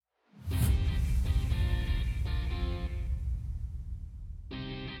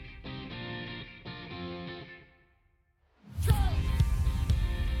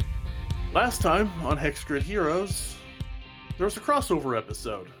Last time on Hex Grid Heroes, there was a crossover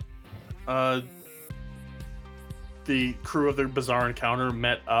episode. Uh, the crew of the Bizarre Encounter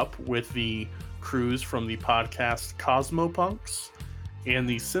met up with the crews from the podcast Cosmopunks and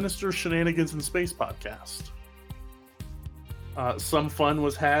the Sinister Shenanigans in Space podcast. Some fun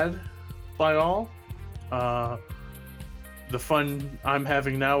was had by all. The fun I'm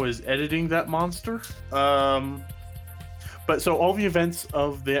having now is editing that monster. But so all the events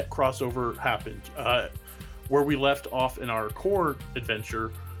of that crossover happened. Where we left off in our core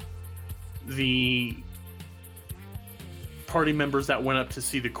adventure, the party members that went up to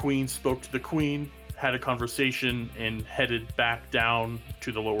see the Queen spoke to the Queen, had a conversation, and headed back down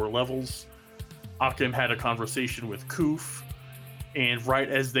to the lower levels. Akim had a conversation with Koof, and right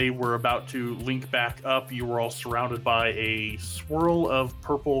as they were about to link back up, you were all surrounded by a swirl of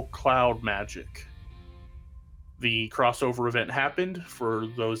purple cloud magic. The crossover event happened. For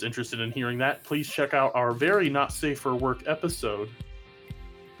those interested in hearing that, please check out our very not safe for work episode,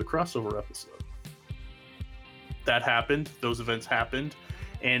 the crossover episode. That happened, those events happened,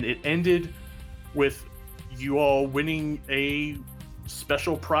 and it ended with you all winning a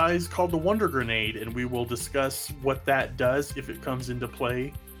special prize called the Wonder Grenade, and we will discuss what that does if it comes into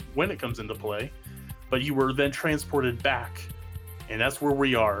play, when it comes into play. But you were then transported back, and that's where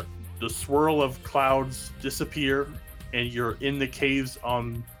we are. The swirl of clouds disappear, and you're in the caves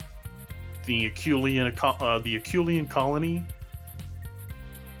on the Aculian colony,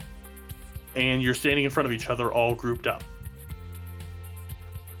 and you're standing in front of each other, all grouped up.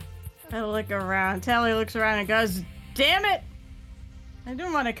 I look around. Tally looks around and goes, "Damn it! I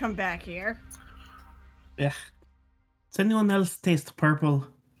don't want to come back here." Yeah. Does anyone else taste purple?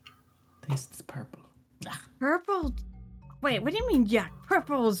 Tastes purple. Purple? Wait, what do you mean? Yeah,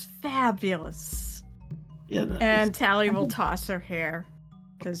 purple is fabulous. Yeah. And Tally will toss her hair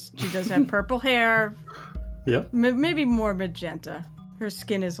because she does have purple hair. Yeah. Maybe more magenta. Her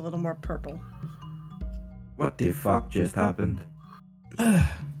skin is a little more purple. What the fuck just happened? I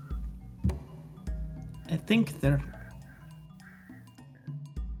think they're.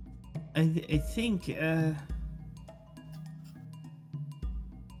 I think.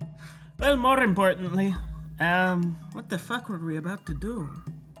 Well, more importantly, what the fuck were we about to do?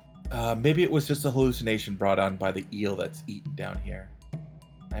 Maybe it was just a hallucination brought on by the eel that's eaten down here.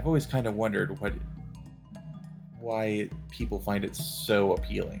 I've always kind of wondered why people find it so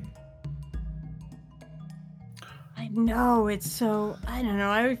appealing. I know, it's so... I don't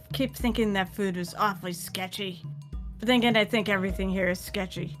know, I keep thinking that food is awfully sketchy. But then again, I think everything here is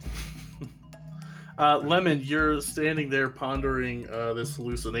sketchy. Lemon, you're standing there pondering this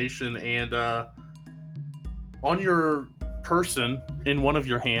hallucination, and on your person, in one of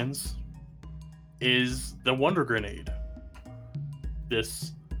your hands, is the Wonder Grenade.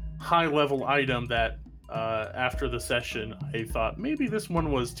 This high-level item that, after the session, I thought maybe this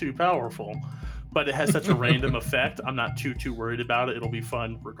one was too powerful, but it has such a random effect. I'm not too worried about it. It'll be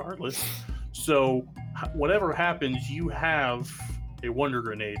fun regardless. So, whatever happens, you have a Wonder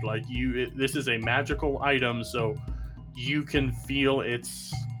Grenade. Like this is a magical item, so you can feel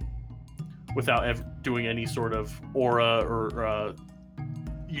its without ever doing any sort of aura or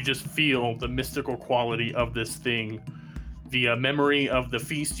you just feel the mystical quality of this thing. The memory of the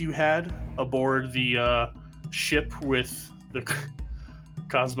feast you had aboard the ship with the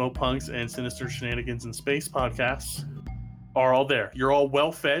Cosmopunks and Sinister Shenanigans in Space podcasts are all there. You're all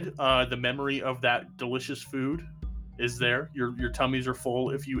well fed. The memory of that delicious food is there. Your tummies are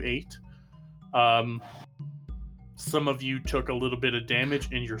full if you ate. Some of you took a little bit of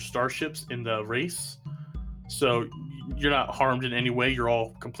damage in your starships in the race, so you're not harmed in any way. You're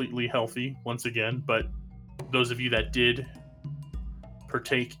all completely healthy once again, but those of you that did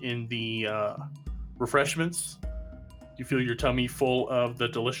partake in the refreshments, you feel your tummy full of the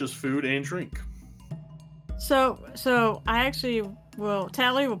delicious food and drink. So I actually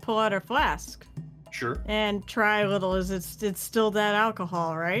Tally will pull out her flask. Sure. And try a little. It's still that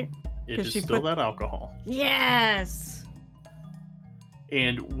alcohol, right? It is still that alcohol. Yes.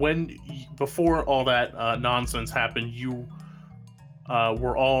 And before all that nonsense happened, you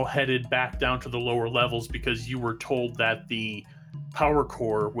were all headed back down to the lower levels because you were told that the power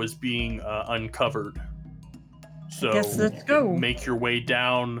core was being uncovered. So I guess let's go. Make your way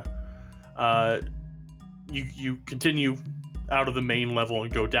down. You continue out of the main level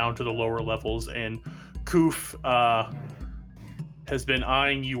and go down to the lower levels, and Koof has been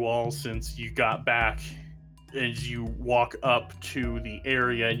eyeing you all since you got back as you walk up to the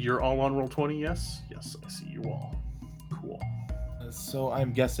area. And you're all on Roll20, yes? Yes, I see you all. Cool. So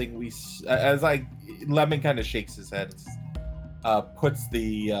I'm guessing Lemon kind of shakes his head, puts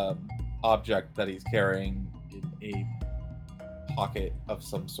the object that he's carrying in a pocket of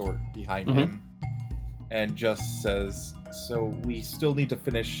some sort behind Mhm. him, and just says, "So we still need to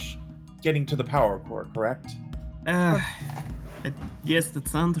finish getting to the power core, correct?" Yes, that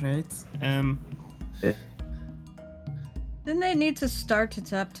sounds right. Didn't they need to start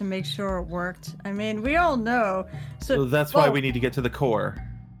it up to make sure it worked? I mean, we all know. So So that's why well, we need to get to the core.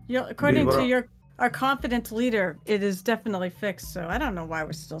 according were- to our confident leader, it is definitely fixed. So I don't know why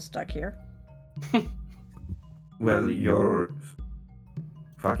we're still stuck here. Well, your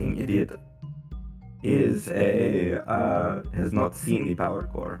fucking idiot has not seen the power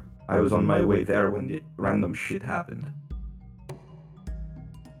core. I was on my way there when the random shit happened.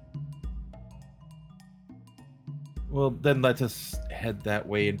 Well, then let us head that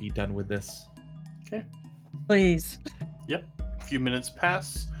way and be done with this. Please. A few minutes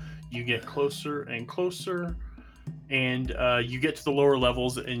pass. You get closer and closer, and you get to the lower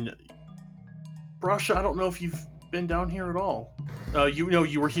levels. And Brasha, I don't know if you've been down here at all. You know,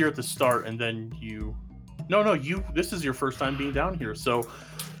 you were here at the start, and then you. No, you. This is your first time being down here. So,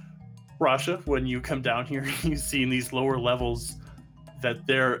 Brasha, when you come down here, you see in these lower levels that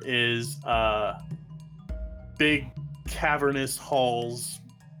there is big cavernous halls,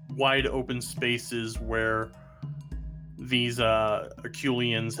 wide open spaces where these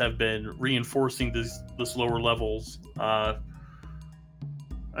Herculeans have been reinforcing this lower levels. Actually,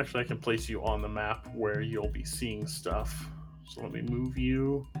 I can place you on the map where you'll be seeing stuff. So let me move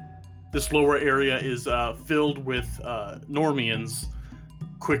you. This lower area is filled with Normians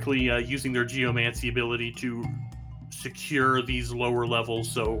quickly using their geomancy ability to secure these lower levels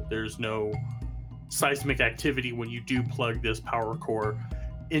so there's no seismic activity when you do plug this power core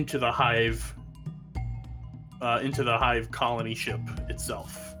into the hive colony ship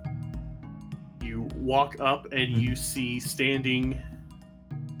itself. You walk up and you see standing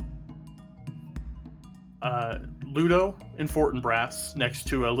Ludo and Fortinbras next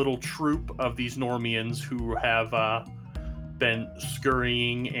to a little troop of these Normians who have been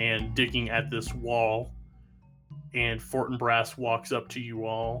scurrying and digging at this wall. And Fortinbras walks up to you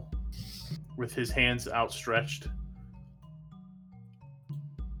all with his hands outstretched.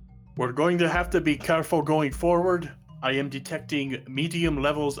 We're going to have to be careful going forward. I am detecting medium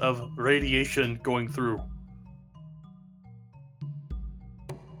levels of radiation going through.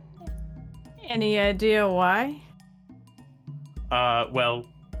 Any idea why? Well,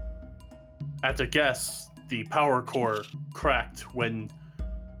 at a guess, the power core cracked when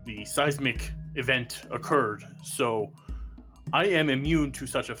the seismic event occurred. So I am immune to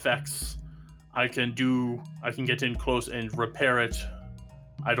such effects. I can get in close and repair it.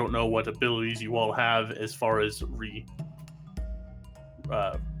 I don't know what abilities you all have as far as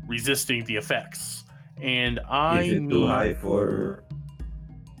resisting the effects. And I Is it need... too high for?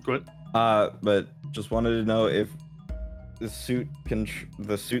 Good. But just wanted to know if the suit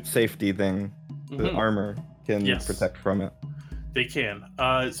the suit safety thing, the Mhm. armor can Yes. protect from it. They can.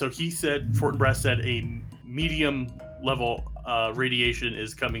 So he said, Fortinbras said a medium level radiation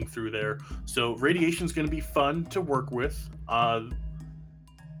is coming through there. So radiation's going to be fun to work with.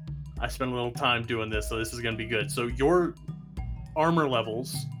 I spent a little time doing this, so this is going to be good. So your armor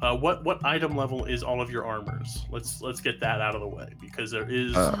levels, what item level is all of your armors? Let's get that out of the way because there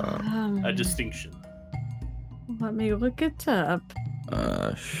is a distinction. Let me look it up.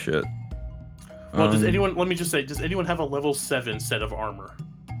 Shit. Well, does anyone? Let me just say, does anyone have a level 7 set of armor?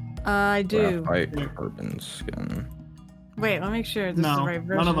 I do. Graphite carbon skin. Wait, let me make sure this is No, the right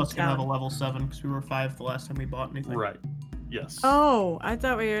version. none of us can have a Talent. level 7 because we were 5 the last time we bought anything. Right. Yes. Oh, I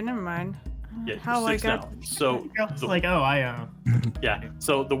thought we were. Never mind. Yeah, How you're I 6 got? now. So It's like, oh, I yeah.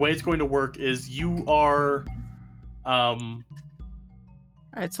 So the way it's going to work is you are, Alright,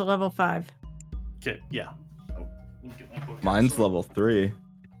 so level 5. okay, yeah. Oh, let me get my book. Mine's level 3.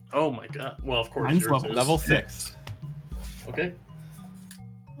 Oh my god. Well, of course. Mine's yours level is. 6. Okay.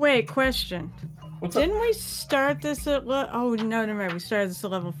 Wait, question. What's up? Didn't we start this at oh no, never mind. We started this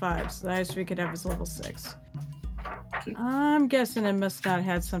at level 5, so the highest we could have is level 6. Okay. I'm guessing I must not have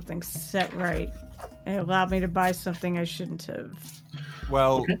had something set right. It allowed me to buy something I shouldn't have.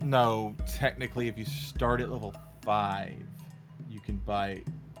 Well, Okay. no. Technically, if you start at level 5, you can buy.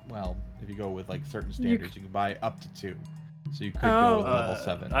 Well, if you go with like certain standards, you can buy up to 2. So you could go with Oh. level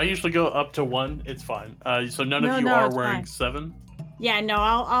 7. I usually go up to 1. It's fine. So none No, of you no, are it's wearing fine. 7. Yeah, no,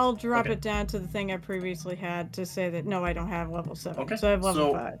 I'll drop Okay. it down to the thing I previously had to say that no, I don't have level 7. Okay, So I have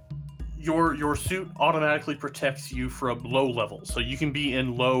level so- 5. Your suit automatically protects you from low levels, so you can be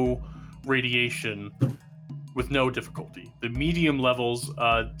in low radiation with no difficulty. The medium levels,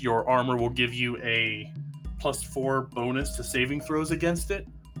 your armor will give you a +4 bonus to saving throws against it.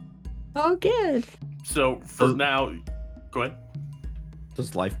 Oh, good. So for Does- now, go ahead.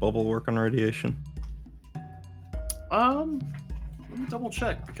 Does life bubble work on radiation? Let me double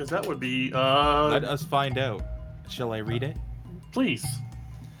check because that would be Let us find out. Shall I read it? please.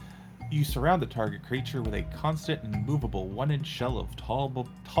 You surround the target creature with a constant and movable 1-inch shell of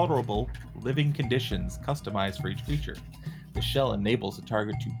tolerable living conditions customized for each creature. The shell enables the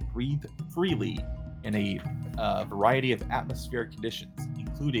target to breathe freely in a variety of atmospheric conditions,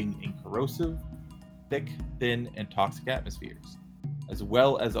 including in corrosive, thick, thin, and toxic atmospheres, as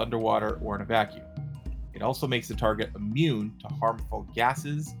well as underwater or in a vacuum. It also makes the target immune to harmful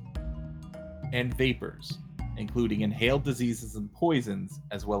gases and vapors, including inhaled diseases and poisons,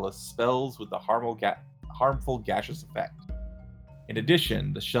 as well as spells with a harmful gaseous effect. In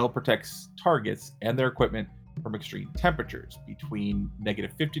addition, the shell protects targets and their equipment from extreme temperatures between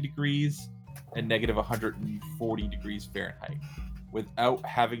 -50 degrees and -140 degrees Fahrenheit, without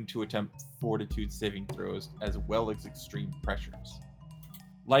having to attempt fortitude saving throws, as well as extreme pressures.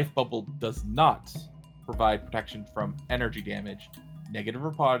 Life Bubble does not provide protection from energy damage, negative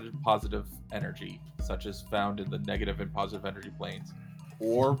or positive energy, such as found in the negative and positive energy planes,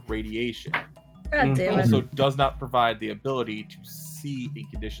 or radiation. God Mhm. damn it. Also does not provide the ability to see in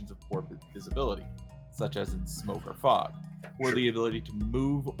conditions of poor visibility, such as in smoke or fog, or Sure. the ability to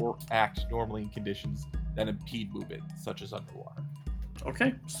move or act normally in conditions that impede movement, such as underwater.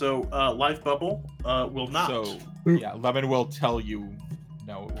 Okay, so life bubble will not. So, yeah, Lemon will tell you,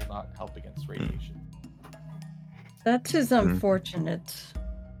 no, it will not help against radiation. That is unfortunate.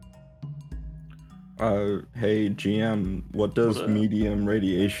 Hey GM, what does What, medium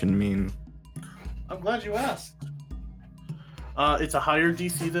radiation mean? I'm glad you asked. It's a higher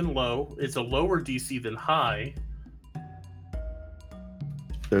DC than low. It's a lower DC than high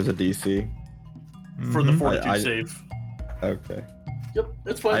There's a DC. for the Mhm. fortitude I- save. Okay. Yep,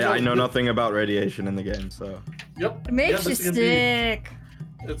 it's fine. I know nothing about radiation in the game, so. Yep. It makes you this is gonna be- sick.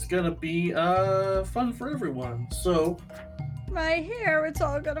 It's gonna be fun for everyone. So, My hair, it's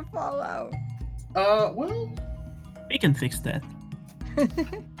all gonna fall out. well, We can fix that.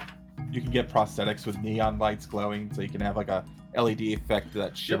 You can get prosthetics with neon lights glowing, so you can have like a LED effect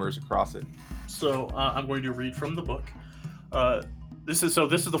that shimmers across it. so I'm going to read from the book. This is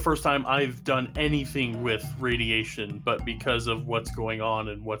the first time I've done anything with radiation, but because of what's going on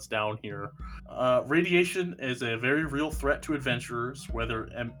and what's down here, radiation is a very real threat to adventurers, whether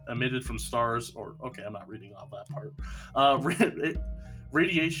emitted from stars or. Okay, I'm not reading all that part.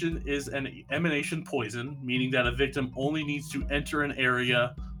 Radiation is an emanation poison, meaning that a victim only needs to enter an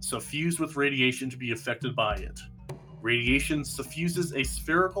area suffused with radiation to be affected by it. Radiation suffuses a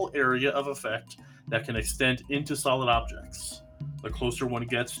spherical area of effect that can extend into solid objects. The closer one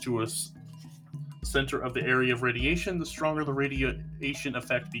gets to a center of the area of radiation, the stronger the radiation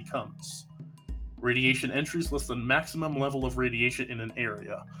effect becomes. Radiation entries list the maximum level of radiation in an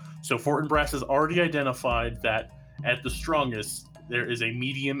area. So Fortinbras has already identified that at the strongest, there is a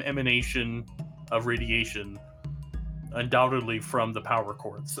medium emanation of radiation, undoubtedly from the power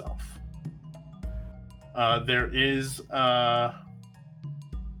core itself. There is,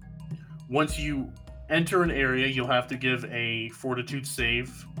 once you enter an area, you'll have to give a fortitude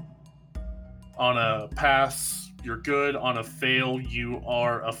save. On a pass, you're good. On a fail, you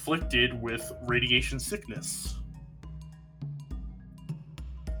are afflicted with radiation sickness.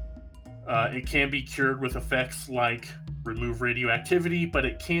 It can be cured with effects like remove radioactivity, but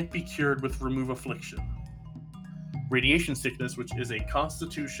it can't be cured with remove affliction. Radiation sickness, which is a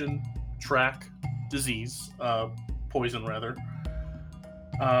constitution track disease, poison rather.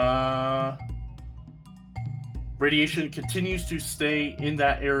 Radiation continues to stay in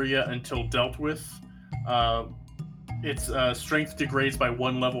that area until dealt with. Its strength degrades by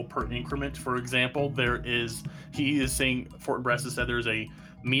 1 level per increment. For example, Fortinbras has said there's a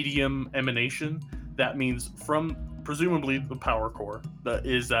medium emanation. That means from presumably the power core that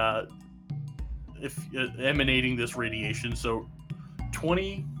is emanating this radiation. So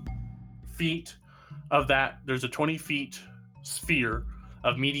 20 feet of that, there's a 20 feet sphere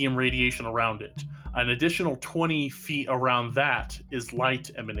of medium radiation around it. An additional 20 feet around that is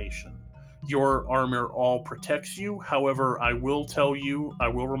light emanation. Your armor all protects you. However, I will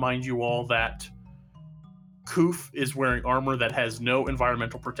remind you all that Koof is wearing armor that has no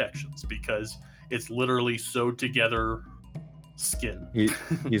environmental protections because it's literally sewed together skin.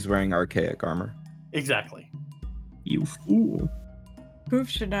 He's wearing archaic armor. Exactly. You fool. Poof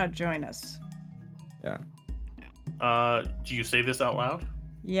should not join us. Do you say this out loud?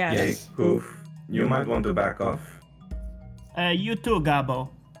 Yes. Yay. Hey, Koof, you might want to back off. You too, Gabo.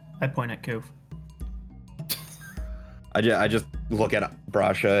 I point at Koof. I just look at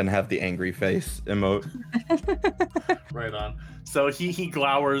Brasha and have the angry face emote. Right on. So he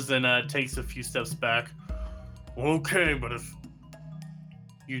glowers and takes a few steps back. Okay, but if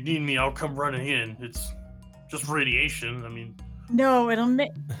you need me, I'll come running in. It's just radiation. I mean, No, it'll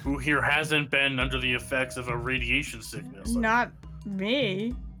make who here hasn't been under the effects of a radiation sickness? not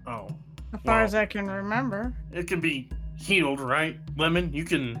me, Oh, as far Well. as I can remember. it can be healed, right? Lemon, you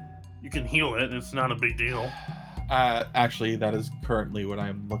can heal it. It's not a big deal. Actually, that is currently what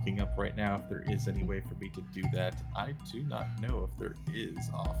I'm looking up right now. If there is any way for me to do that, I do not know if there is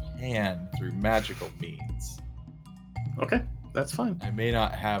offhand through magical means. Okay, that's fine. I may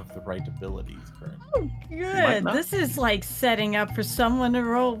not have the right abilities currently. Oh, might good. not. This is like setting up for someone to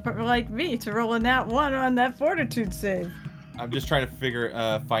roll, like me, to roll a nat 1 on that fortitude save. I'm just trying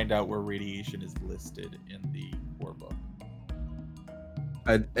to find out where radiation is listed in the core book.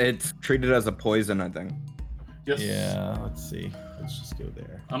 It's treated as a poison, I think. Yes. Yeah, let's see. Let's just go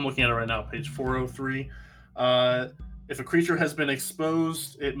there. I'm looking at it right now, page 403. If a creature has been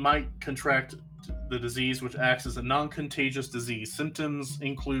exposed, it might contract the disease, which acts as a non-contagious disease. Symptoms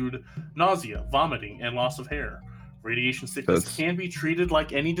include nausea, vomiting, and loss of hair. Radiation sickness That's- can be treated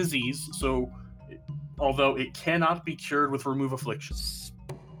like any disease, although it cannot be cured with remove affliction.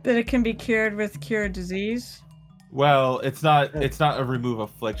 That it can be cured with cure disease. Well, it's not a remove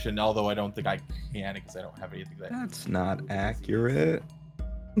affliction, although I don't think I can because I don't have anything that. That's not accurate.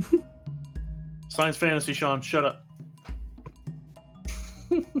 Science fantasy, Sean, shut up.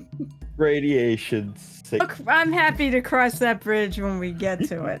 Radiation sick. Look, I'm happy to cross that bridge when we get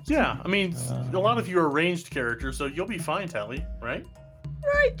to it. Yeah, I mean, a lot of you are ranged characters, so you'll be fine, Tally, right?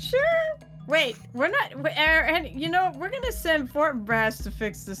 Right, sure. Wait, we're not. And you know, we're gonna send Fort Brass to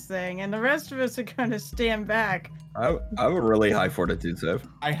fix this thing, and the rest of us are gonna stand back. I have a really high fortitude save.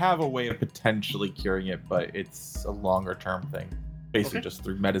 I have a way of potentially curing it, but it's a longer term thing. Basically, Okay. just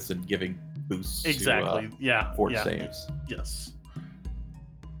through medicine giving boosts Exactly. to fort yeah. saves. Yes.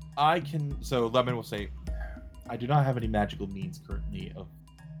 So Lemon will say, I do not have any magical means currently of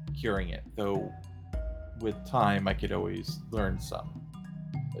curing it, though with time I could always learn some.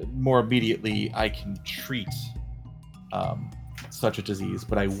 More immediately, I can treat such a disease,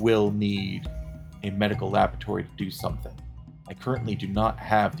 but I will need a medical laboratory to do something. I currently do not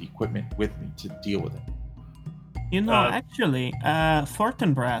have the equipment with me to deal with it. You know, actually,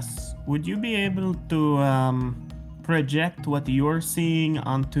 Fortinbras, would you be able to project what you're seeing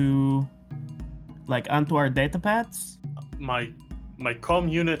onto our data pads? My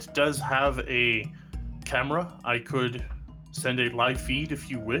comm unit does have a camera. I could send a live feed if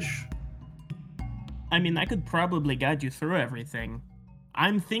you wish. I mean, I could probably guide you through everything.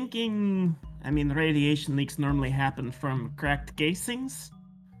 I'm thinking, radiation leaks normally happen from cracked casings.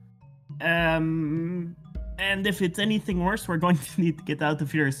 And if it's anything worse, we're going to need to get out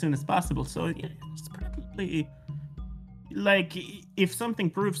of here as soon as possible. So yeah, it's probably if something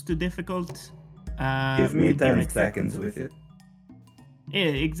proves too difficult, Give me we can 10 accept- seconds with it. Yeah,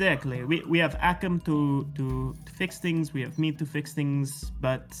 exactly. We have Akam to fix things. We have me to fix things.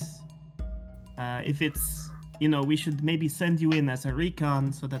 But if it's, we should maybe send you in as a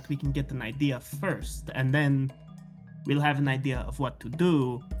recon so that we can get an idea first, and then we'll have an idea of what to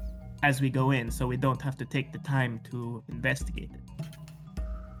do as we go in, so we don't have to take the time to investigate it.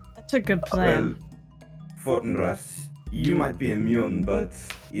 That's a good plan. Well, Fortinbras, you might be immune, but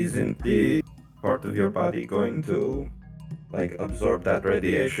isn't the part of your body going to, absorb that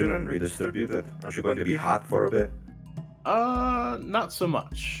radiation and redistribute it? Aren't you going to be hot for a bit? Not so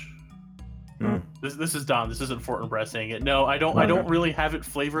much. No. This is Don. This isn't Fortinbras saying it. No, I don't really have it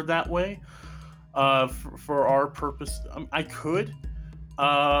flavored that way. For our purpose, I could.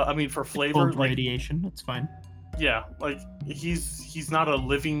 For flavor, Cold radiation, that's fine. yeah, he's not a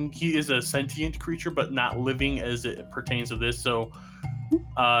living. He is a sentient creature, but not living as it pertains to this. So,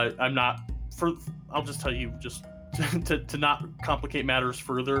 I'm not. I'll just tell you, just to not complicate matters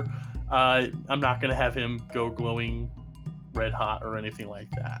further. I'm not gonna have him go glowing red hot or anything like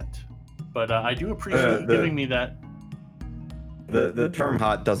that. But I do appreciate you giving me that. The term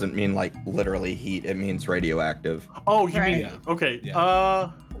hot doesn't mean literally heat. It means radioactive. Oh, you Right. mean Yeah. okay?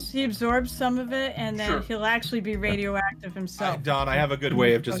 Yeah. He absorbs some of it, and then Sure. he'll actually be radioactive himself. Don, I have a good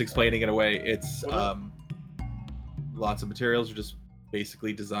way of just Okay. explaining it away. It's What? lots of materials are just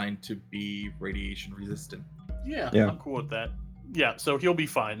basically designed to be radiation resistant. Yeah, Yeah. I'm cool with that. Yeah, so he'll be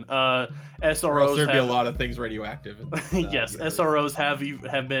fine. Or else SROs there'd be a have, lot of things radioactive. in this, yes, universe. SROs have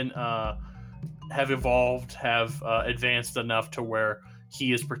evolved, have advanced enough to where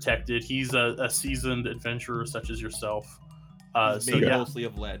he is protected. He's a seasoned adventurer such as yourself. It's So made yeah, mostly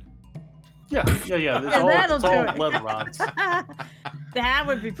of lead. Yeah. It's Yeah, all, that'll it's all do it. leather rods. That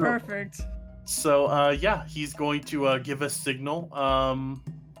would be perfect. So, yeah, he's going to give a signal.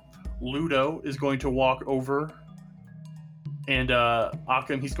 Ludo is going to walk over, and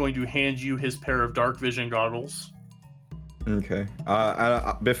Occam, he's going to hand you his pair of dark vision goggles. Okay.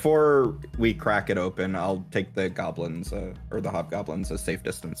 Before we crack it open, I'll take the goblins or the hobgoblins a safe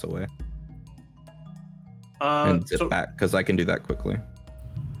distance away and zip back because I can do that quickly.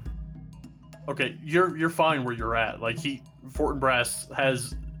 Okay, you're fine where you're at. Like Fortinbras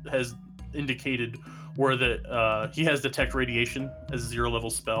has indicated where he has detect radiation as a 0-level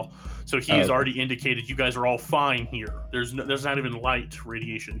spell, so he's already indicated you guys are all fine here. There's not even light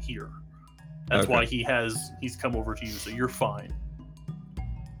radiation here. That's why he's come over to you, so you're fine.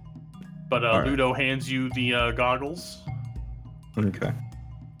 But Ludo hands you the goggles. Okay.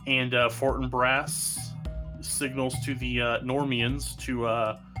 And Fortinbras signals to the Normians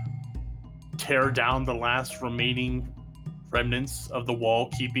to tear down the last remaining remnants of the wall,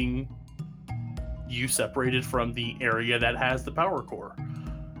 keeping you separated from the area that has the power core.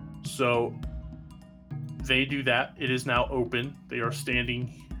 So they do that. It is now open. They are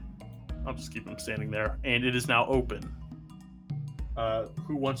standing. I'll just keep them standing there, and it is now open.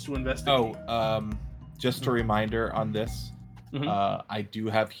 Who wants to investigate? Just a reminder on this. Mhm. I do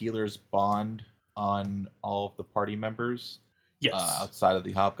have healer's bond on all of the party members. Yes. Outside of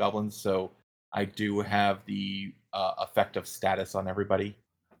the hobgoblins, so I do have the effective status on everybody.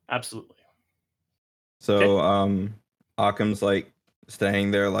 Absolutely. So, Occam's like staying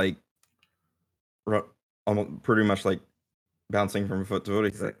there, like almost pretty much like bouncing from foot to foot.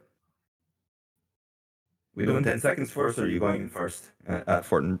 He's like, We doing 10 seconds first, or are you going first? at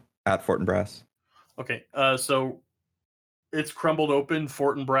Fortinbras. Okay. So it's crumbled open.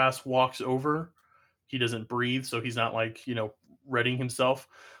 Fortinbras walks over. He doesn't breathe, so he's not like readying himself.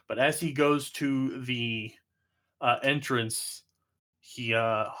 But as he goes to the entrance, he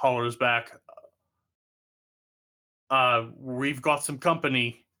hollers back, "We've got some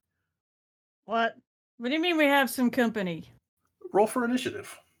company." What? What do you mean we have some company? Roll for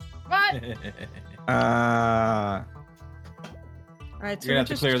initiative. What? Uh, All right, so You're gonna we have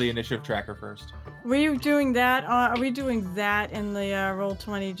to just, clear the initiative tracker first. were you doing that? Are we doing that in the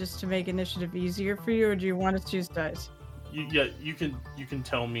Roll20 just to make initiative easier for you, or do you want us to use dice? You can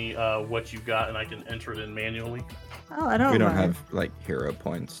tell me what you got, and I can enter it in manually. Oh, I don't. we don't mind. have like hero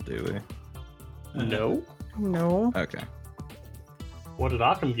points, do we? No. No. Okay. What did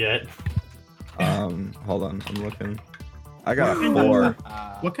Occam get? Hold on, I'm looking. I got a Ooh. 4.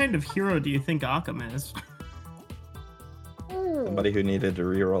 What kind of hero do you think Occam is? Somebody who needed to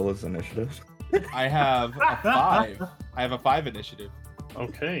reroll his initiative. I have a 5. I have a 5 initiative.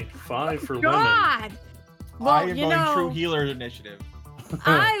 Okay, 5 for Lemon. God. Well, I am you going know, true healer initiative.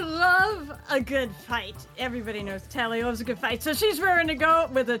 I love a good fight. Everybody knows Tally loves a good fight, so she's raring to go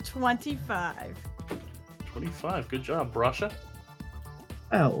with a 25. 25. Good job, Brasha.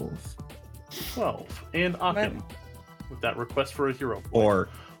 12. 12. And Occam with that request for a hero point. Or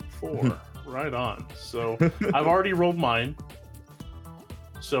 4. Right on. So I've already rolled mine.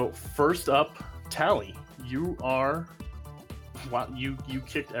 So first up, Tally, you are. Wow, you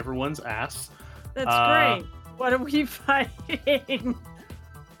kicked everyone's ass. That's great. What are we fighting?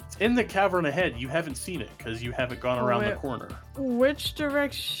 It's in the cavern ahead. You haven't seen it because you haven't gone around the corner. Which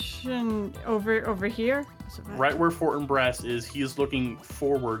direction? Over here? Right where Fortinbras is, he is looking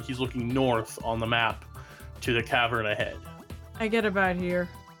forward. He's looking north on the map to the cavern ahead. I get about here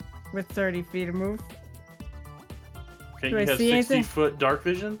with 30 feet of move. Okay, Do you I have see 60 anything? foot dark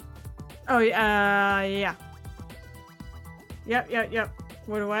vision. Oh, yeah. Yep.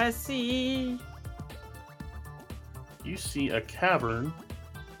 What do I see? You see a cavern.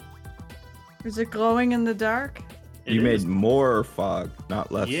 Is it glowing in the dark? It you is- made more fog,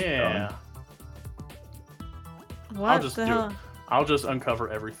 not less. Yeah. What just the do it. hell? I'll just uncover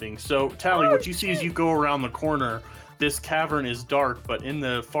everything. So, Tally, what you see as you go around the corner, this cavern is dark, but in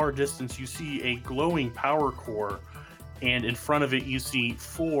the far distance, you see a glowing power core, and in front of it, you see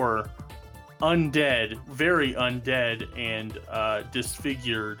 4 undead, very undead, and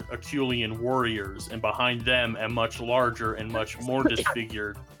disfigured Aculian warriors, and behind them, a much larger and much more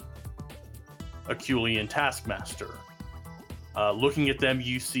disfigured Aculian taskmaster. Looking at them,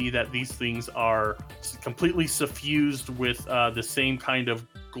 you see that these things are completely suffused with the same kind of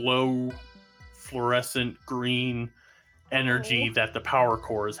glow, fluorescent green energy that the power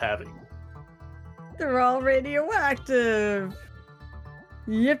core is having. They're all radioactive.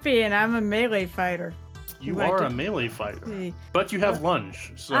 Yippee, and I'm a melee fighter. You Like are to- a melee fighter, See. but you have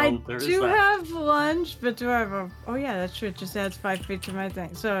lunge, so I there is do that. have lunge, but do I have a... Oh, yeah, that's true. It just adds 5 feet to my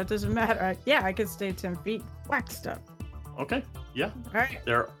thing. So it doesn't matter. Yeah, I could stay 10 feet. Whack stuff. Okay, yeah, All right.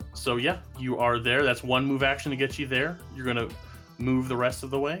 there. So yeah, you are there. That's one move action to get you there. You're gonna move the rest of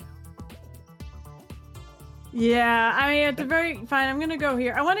the way. Yeah, I mean, at the very... Fine, I'm going to go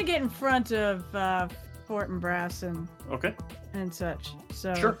here. I want to get in front of Fort and Brass and Okay, such.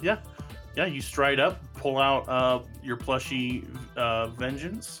 So sure, yeah. Yeah, you stride up, pull out your plushie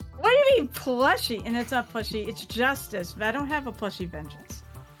vengeance. What do you mean plushie? And it's not plushie, it's justice. But I don't have a plushie vengeance.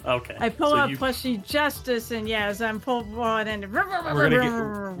 Okay. I pull so out you- plushie justice, and yes, I'm pull one and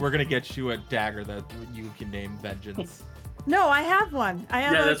We're gonna get you a dagger that you can name Vengeance. No, I have one. I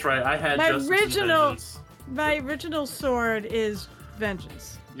have Yeah, a, that's right. I had my Justice and original- Vengeance. my original sword is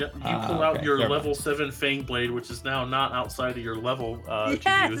vengeance. Yeah, you pull out okay, your never level mind. 7 Fang Blade, which is now not outside of your level to use,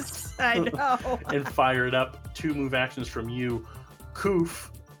 Yes, I know. and fire it up. 2 move actions from you. Koof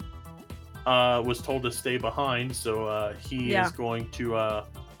was told to stay behind, so he Yeah. is going to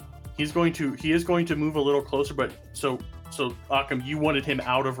he is going to move a little closer. But so Occam, you wanted him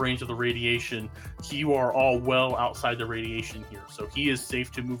out of range of the radiation. You are all well outside the radiation here, so he is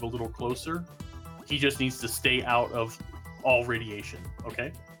safe to move a little closer. He just needs to stay out of all radiation.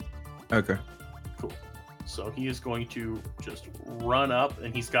 Okay. Okay. So he is going to just run up,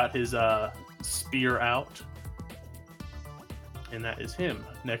 and he's got his spear out. And that is him.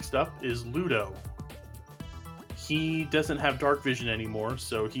 Next up is Ludo. He doesn't have dark vision anymore,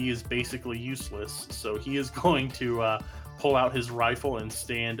 so he is basically useless. So he is going to pull out his rifle and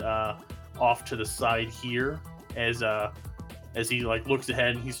stand off to the side here as he like looks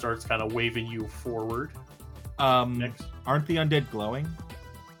ahead, and he starts kind of waving you forward. Next. Aren't the undead glowing?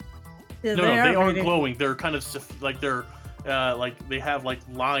 Yeah, No, they aren't already- glowing. They're kind of like they're like they have like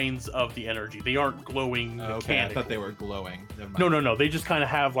lines of the energy. They aren't glowing Okay, I mechanically. thought they were glowing. Never mind. No. They just kind of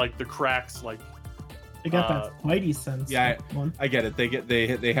have like the cracks. Like They got that Spidey sense. yeah, one. I get it.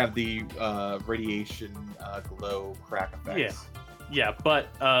 They have the radiation glow crack effects. yeah. But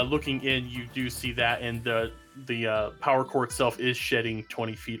looking in, you do see that, and the power core itself is shedding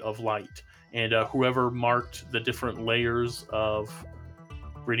 20 feet of light. And whoever marked the different layers of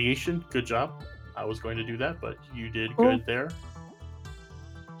radiation, good job. I was going to do that, but you did Cool. good there.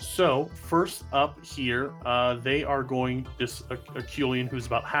 So first up here, they are going. This Aculian, who's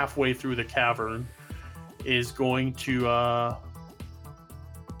about halfway through the cavern, is going to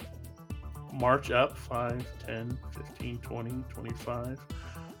march up 5, 10, 15, 20, 25,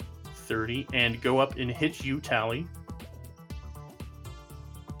 30, and go up and hit you, Tally.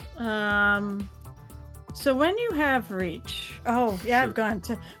 So when you have reach, oh yeah, Sure. I've gone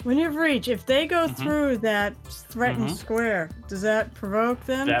to. When you have reach, if they go Mhm. through that threatened Mhm. square, does that provoke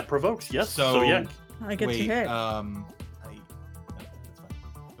them? That provokes, yes. So, So- yeah, I get Wait, to hit. no, that's fine.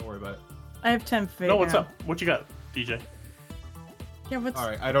 Don't worry about it. I have 10 feet. no, what's now. up? What you got, DJ? Yeah, what's All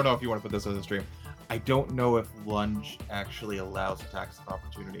right, I don't know if you want to put this on the stream. I don't know if lunge actually allows attacks of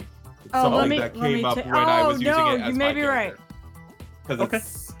opportunity. It's Oh, something let me- that let me came up ta- when I was oh, using no, it as you my may be right. Because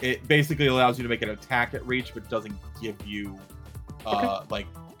Okay. it basically allows you to make an attack at reach, but doesn't give you like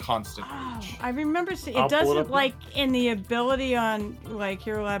constant Oh, reach. I remember seeing I'll it pull it doesn't up now. like in the ability on like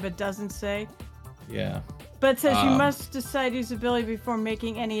Hero Lab it doesn't say. Yeah. But it says you Um, must decide use ability before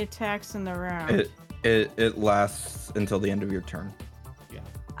making any attacks in the round. It lasts until the end of your turn.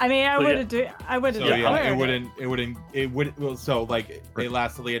 I mean I So, would have do I would have So Yeah, yeah, declared it would well, so like it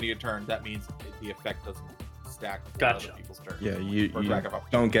lasts till the end of your turn. That means the effect doesn't stack with Gotcha. other people's turns. Yeah, you Or track of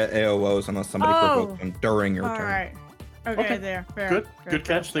opportunity. don't get AOs unless somebody Oh. provokes them during your All turn. right. Okay, Okay. there. Fair. Good, fair, good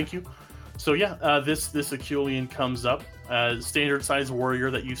fair. catch. Thank you. So yeah, this Aculian comes up, standard size warrior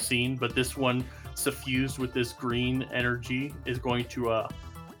that you've seen, but this one suffused with this green energy is going to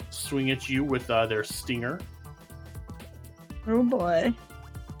swing at you with their stinger. Oh boy.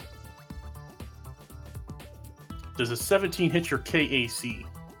 Does a 17 hit your KAC?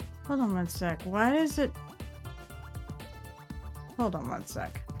 Hold on one sec. Why is it Hold on one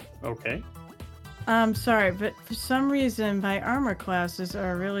sec. Okay. Sorry, but for some reason my armor classes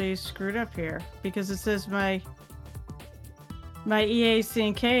are really screwed up here because it says my EAC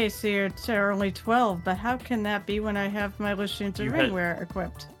and KAC are only 12, but how can that be when I have my Lashunta You had- ringwear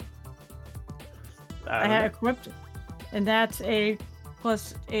equipped? I I don't had know. equipped it, and that's a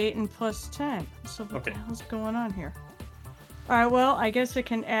 +8 and +10. So what Okay. the hell's going on here? All right, well, I guess I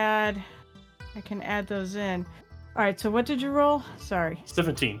can add those in. All right, so what did you roll? Sorry,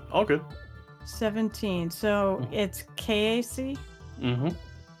 17. All good. 17. So it's KAC. Mm-hmm.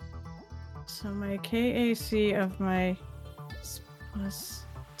 So my KAC of my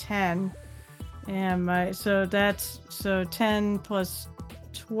 +10 And so 10 plus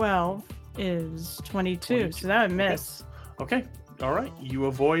 12 is 22. So that would miss. Okay. All right. You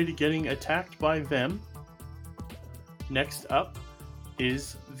avoid getting attacked by them. Next up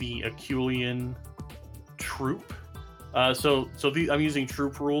is the Aculian troop. I'm using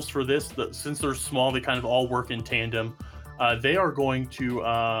troop rules for this. Since they're small, they kind of all work in tandem. They are going to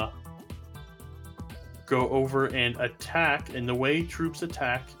go over and attack. And the way troops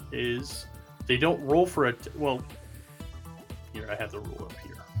attack is they don't roll for it. Well, here I have the rule up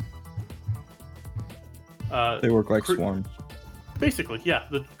here. They work like swarms. Basically, yeah.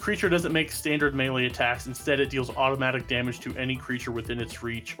 The creature doesn't make standard melee attacks. Instead, it deals automatic damage to any creature within its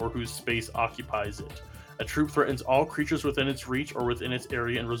reach or whose space occupies it. A troop threatens all creatures within its reach or within its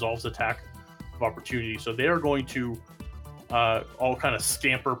area and resolves attack of opportunity. So they are going to all kind of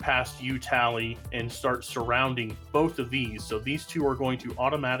scamper past you, Tally, and start surrounding both of these. So these two are going to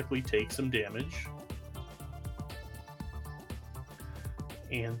automatically take some damage.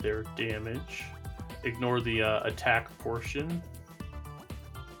 And their damage. Ignore the attack portion.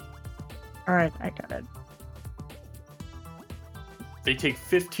 All right, I got it. They take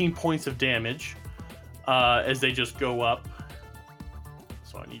 15 points of damage as they just go up.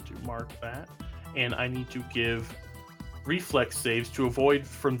 So I need to mark that. And I need to give reflex saves to avoid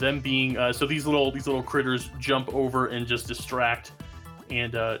from them being... so these little critters jump over and just distract.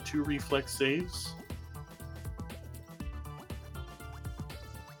 And 2 reflex saves.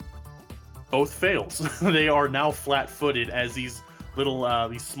 Both fails. They are now flat-footed as these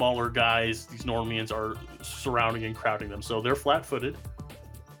these smaller guys, these Normians, are surrounding and crowding them. So they're flat-footed.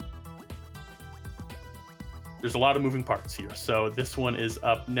 There's a lot of moving parts here. So this one is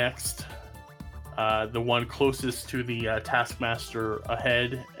up next. The one closest to the Taskmaster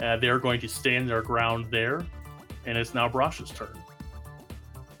ahead, they're going to stand their ground there. And it's now Brosh's turn.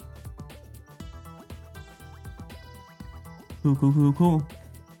 Cool.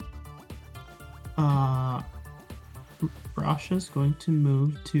 Brosh is going to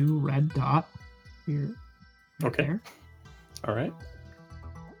move to red dot here. Okay. There. All right.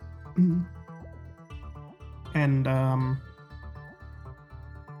 And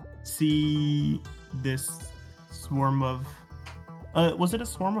see this swarm of was it a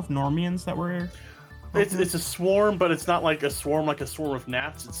swarm of Normians that were It's a swarm, but it's not like a swarm of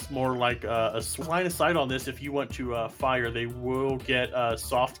gnats. It's more like a line of sight on this. If you want to fire, they will get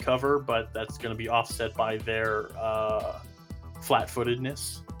soft cover, but that's going to be offset by their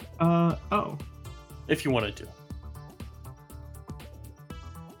flat-footedness. Oh. If you wanted to.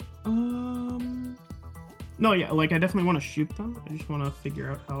 No, yeah, like I definitely want to shoot them. I just want to figure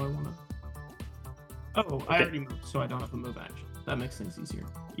out how I want to. Oh, Okay. I already moved, so I don't have a move action. That makes things easier.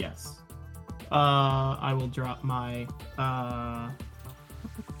 Yes. I will drop my. I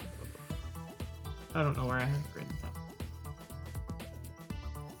don't know where I have it written down.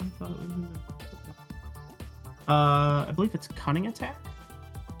 I thought it was in there. I believe it's cunning attack.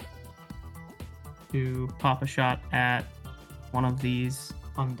 To pop a shot at one of these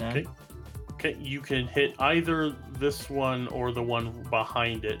undead. Okay. Okay, you can hit either this one or the one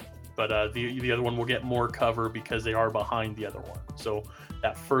behind it, but the other one will get more cover because they are behind the other one. So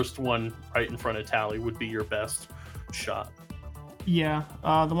that first one right in front of Tally would be your best shot. Yeah,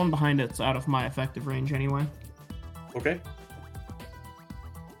 the one behind it's out of my effective range anyway. Okay.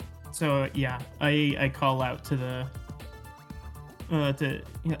 So yeah, I call out to the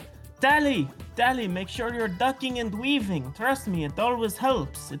Dally, make sure you're ducking and weaving. Trust me, it always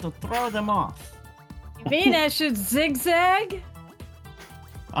helps. It'll throw them off. You mean I should zigzag?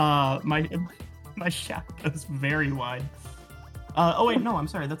 My shaft is very wide. Oh wait, no, I'm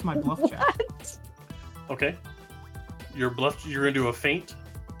sorry, that's my bluff check. What? Okay. You're bluffed. You're gonna do a feint.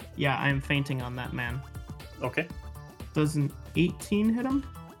 Yeah, I'm fainting on that man. Okay. Does an 18 hit him?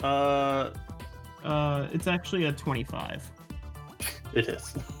 It It's actually a 25.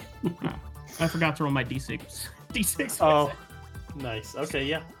 is. Oh, I forgot to roll my d6. D6. Oh, nice. Okay,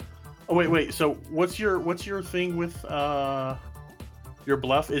 yeah. Oh wait. So what's your thing with your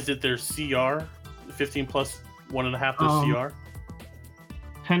bluff? Is it their CR? 15 plus 1.5 their CR?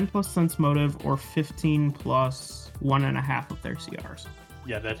 10 plus sense motive or 15 plus 1.5 of their CRs.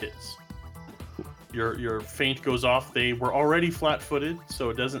 Yeah, that hits. Your feint goes off. They were already flat-footed, so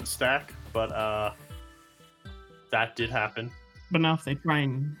it doesn't stack. But that did happen. But now if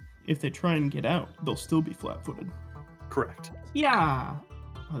they try and get out, they'll still be flat-footed. Correct. Yeah.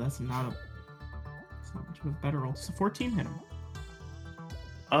 Oh, that's not much of a better roll. So 14 hit him.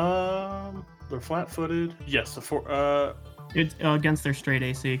 They're flat-footed. Yes, It's against their straight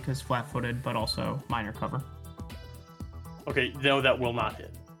AC because flat-footed, but also minor cover. okay, no, that will not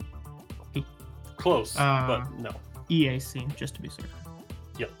hit. Close, but no. EAC, just to be certain.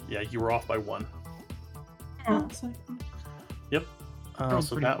 Yep. Yeah, you were off by 1. Oh, so- Yep. Rolled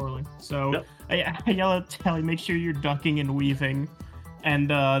So pretty that. poorly. So Yep. I yell at Tally, make sure you're ducking and weaving, and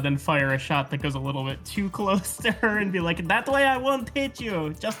then fire a shot that goes a little bit too close to her and be like, that way I won't hit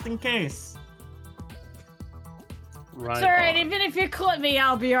you, just in case. Right. It's alright, on. even if you clip me,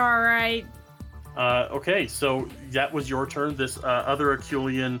 I'll be alright. Okay, so that was your turn. This other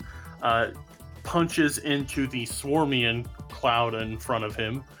Aculian punches into the Swarmian cloud in front of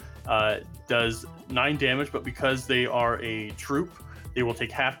him. Does 9 damage, but because they are a troop, they will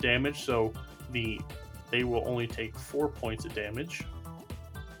take half damage, so they will only take 4 points of damage.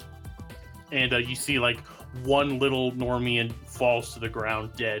 And you see like one little Normian falls to the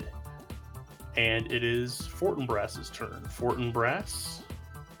ground dead. And it is Fortinbras's turn. Fortinbras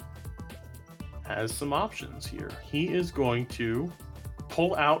has some options here. He is going to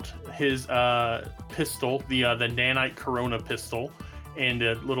pull out his pistol, the nanite Corona pistol, and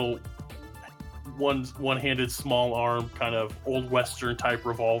a little one-handed small arm kind of old western type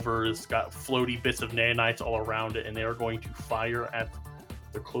revolver. It's got floaty bits of nanites all around it, and they are going to fire at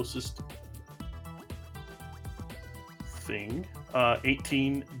the closest thing.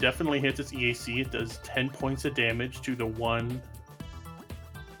 18 definitely hits its EAC. It does 10 points of damage to the one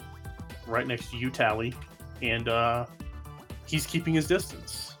right next to you, Tally, and he's keeping his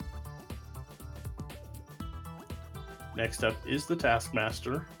distance. Next up is the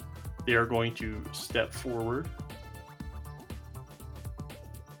Taskmaster. They are going to step forward,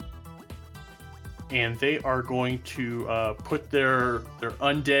 and they are going to put their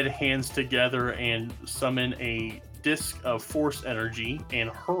undead hands together and summon a disc of force energy and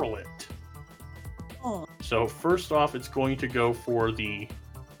hurl it. Oh. So first off, it's going to go for the...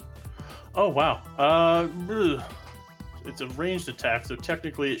 Oh, wow. It's a ranged attack, so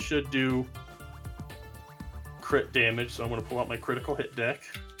technically it should do crit damage. So I'm going to pull out my critical hit deck.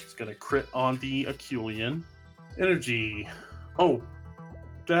 It's going to crit on the Aculian. Energy. Oh,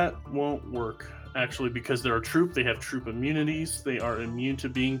 that won't work. Actually, because they're a troop, they have troop immunities. They are immune to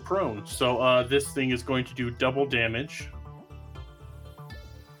being prone. So this thing is going to do double damage.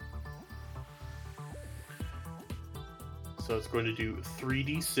 So it's going to do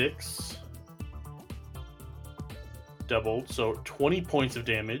 3d6 doubled, so 20 points of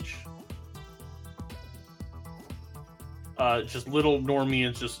damage. Just little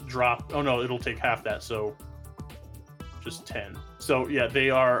Normians just drop. Oh no, it'll take half that, so just 10. So yeah, they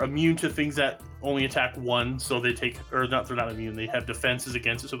are immune to things that only attack one, so they take, or not, they're not immune, they have defenses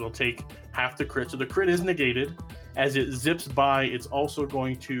against it, so they'll take half the crit. So the crit is negated. As it zips by, it's also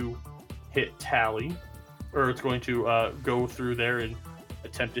going to hit Tally, or it's going to go through there and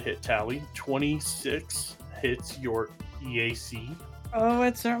attempt to hit Tally. 26 hits your EAC Oh,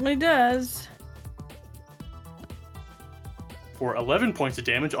 it certainly does. for 11 points of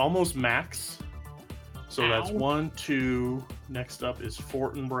damage, almost max. So that's Ow. 1, 2. Next up is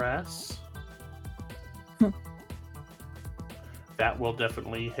Fortinbras. That will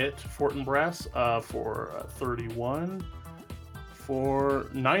definitely hit Fortinbras for 31 for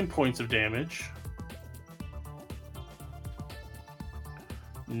 9 points of damage.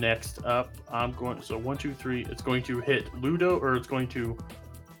 Next up, I'm going, so 1, 2, 3, it's going to hit Ludo, or it's going to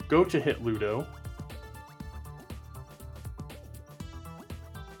go to hit Ludo.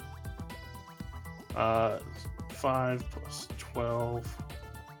 Uh, 5 plus 12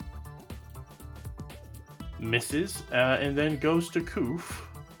 misses, and then goes to Koof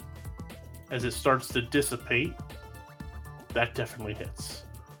as it starts to dissipate. That definitely hits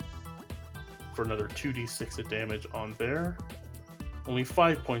for another 2d6 of damage on there. Only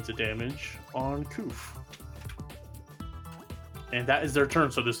 5 points of damage on Koof. And that is their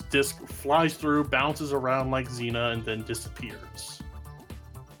turn. So this disc flies through, bounces around like Xena, and then disappears.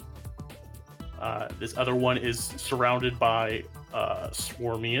 This other one is surrounded by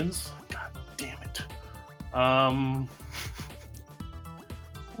Swarmians. God damn it.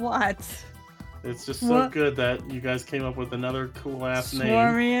 What? It's just so What? good that you guys came up with another cool ass name.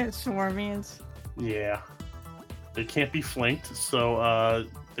 Swarmians. Yeah. They can't be flanked, so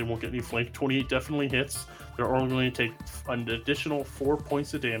they won't get any flank. 28 definitely hits. They're only going to take an additional 4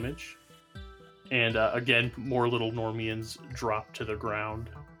 points of damage. And again, more little Normians drop to the ground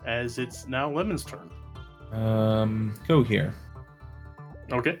as it's now Lemon's turn. Go here.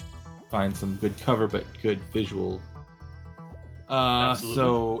 Okay. Find some good cover, but good visual. Absolutely.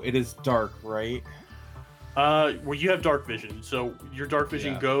 So it is dark, right? Well, you have dark vision, so your dark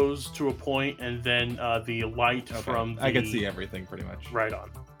vision Yeah. goes to a point, and then the light Okay. from the... I can see everything pretty much. Right on.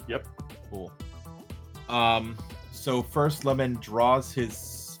 Yep. Cool. So first Lemon draws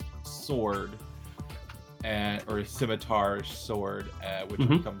his sword, or a scimitar sword, which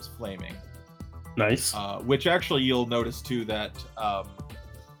Mhm. becomes flaming. Nice. Which actually you'll notice too that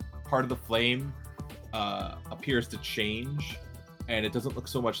part of the flame appears to change, and it doesn't look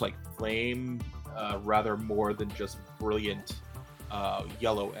so much like flame, rather more than just brilliant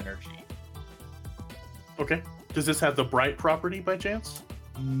yellow energy. Okay. Does this have the bright property by chance?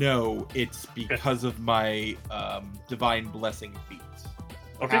 No, it's because of my divine blessing feat.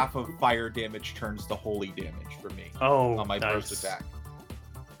 Okay. Half of fire damage turns to holy damage for me Oh, on my nice. burst attack.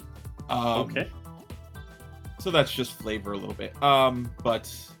 Okay. So that's just flavor a little bit.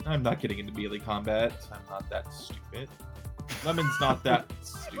 But I'm not getting into melee combat. I'm not that stupid. Lemon's not that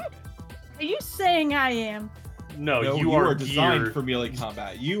stupid. Are you saying I am? No, No, you are designed geared. for melee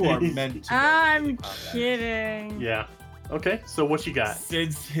combat. You are meant to. go I'm melee combat. kidding. Yeah. Okay. So what you got?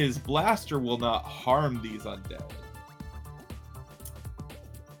 Since his blaster will not harm these undead,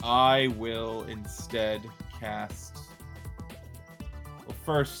 I will instead cast. Well,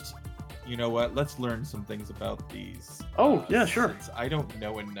 first, you know what? Let's learn some things about these. Oh, yeah, sure. Since I don't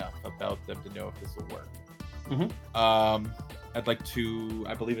know enough about them to know if this will work. Mhm. I'd like to.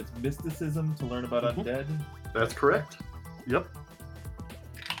 I believe it's mysticism to learn about Mhm. undead. That's correct. Yep.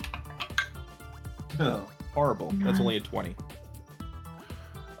 No, horrible. That's only a 20.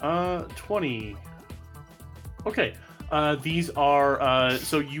 20. Okay. These are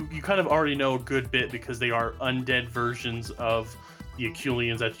so you kind of already know a good bit because they are undead versions of the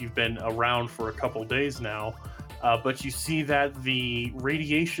Aculians that you've been around for a couple days now. But you see that the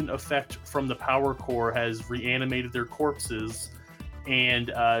radiation effect from the power core has reanimated their corpses,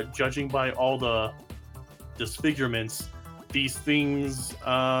 and judging by all the disfigurements, these things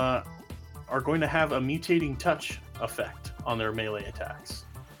are going to have a mutating touch effect on their melee attacks.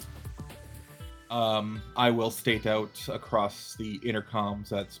 I will state out across the intercoms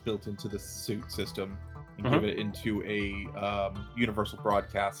that's built into the suit system and give it into a universal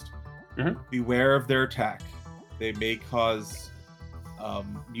broadcast. Beware of their attack. They may cause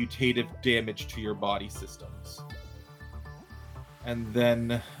mutative damage to your body systems. And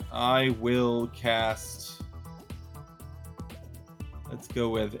then I will cast. Let's go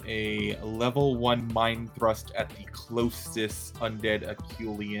with a level 1 mind thrust at the closest undead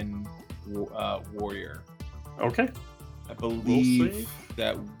Aculian warrior. Okay. I believe save.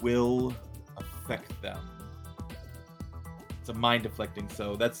 that will affect them. It's a mind deflecting,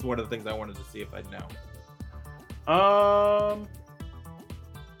 so that's one of the things I wanted to see if I'd know.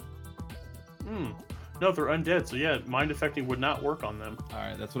 No, they're undead, so yeah, mind affecting would not work on them. All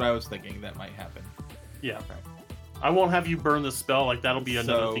right, that's what I was thinking that might happen. Yeah. Okay. I won't have you burn the spell, like that'll be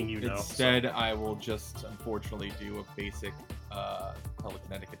another So thing you know. instead, I will just unfortunately do a basic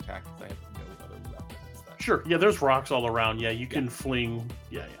telekinetic attack because I have no other weapons. Sure, yeah, there's rocks all around. Yeah, you can fling.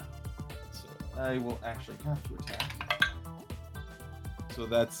 Yeah. So I will actually have to attack. So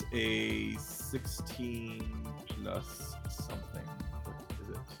that's a 16 plus something. What is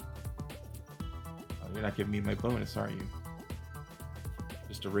it? Oh, you're not giving me my bonus, are you?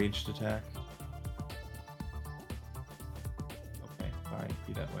 Just a ranged attack? Okay, fine.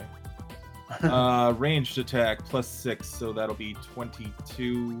 Be that way. Ranged attack plus 6, so that'll be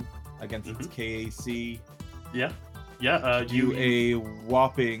 22 against its KAC. Yeah. Do a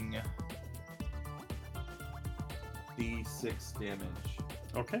whopping D6 damage.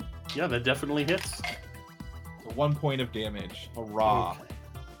 Okay. Yeah, that definitely hits. So 1 point of damage. Hurrah! Okay.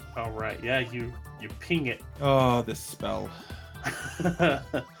 All right. Yeah, you ping it. Oh, this spell.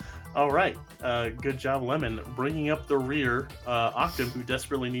 All right. Good job, Lemon. Bringing up the rear, Octum, who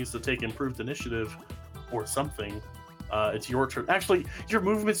desperately needs to take improved initiative or something. It's your turn. Actually, your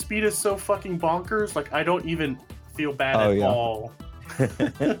movement speed is so fucking bonkers. Like, I don't even feel bad at all.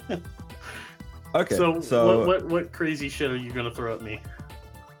 Okay. So what crazy shit are you gonna throw at me?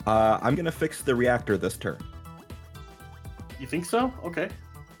 I'm gonna fix the reactor this turn. You think so? Okay.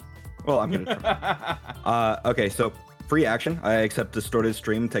 Well, I'm gonna try. Okay, so free action. I accept Distorted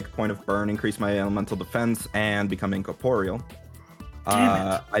Stream, take a point of burn, increase my elemental defense, and become incorporeal.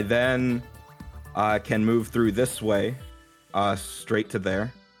 Damn it. I then can move through this way, straight to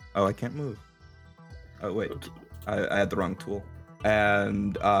there. Oh, I can't move. Oh, wait. I had the wrong tool.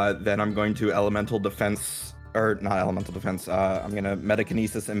 And then I'm going to elemental defense, or not elemental defense. I'm gonna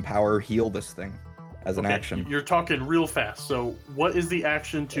Metakinesis, Empower, heal this thing as an action. You're talking real fast. So what is the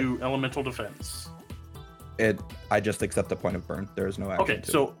action to elemental defense? I just accept a point of burn. There is no action.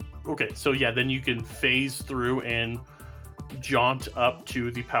 So yeah, then you can phase through and jaunt up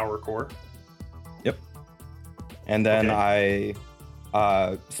to the power core. Yep. And then I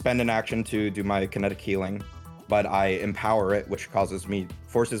spend an action to do my kinetic healing, but I empower it, which forces me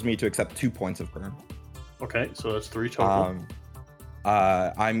to accept 2 points of burn. Okay, so that's 3 total.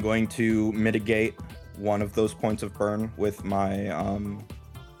 I'm going to mitigate one of those points of burn with my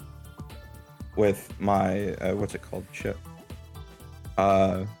what's it called? Shit.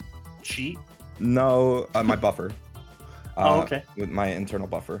 Cheat? No, my buffer. Okay. With my internal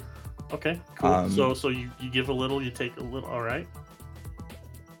buffer. Okay, cool. So you give a little, you take a little. All right.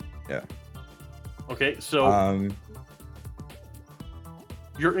 Yeah. Okay, so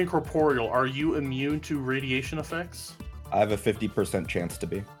you're incorporeal. Are you immune to radiation effects? I have a 50% chance to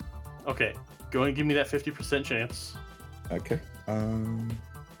be. Okay, go and give me that 50% chance. Okay.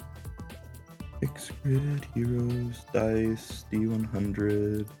 X grid, heroes, dice,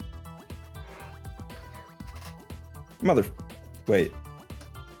 D100. Wait.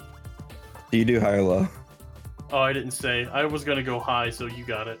 Do you do high or low? Oh, I didn't say. I was gonna go high, so you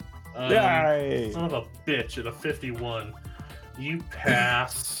got it. Yay! Son of a bitch at a 51. You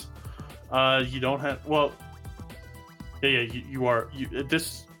pass. You don't have. Well. Yeah. You are.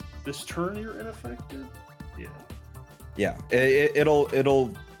 This turn you're unaffected. Yeah. Yeah.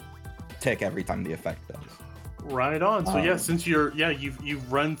 It'll tick every time the effect does. Right on. So yeah, since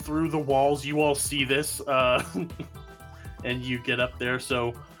you've run through the walls, you all see this, and you get up there.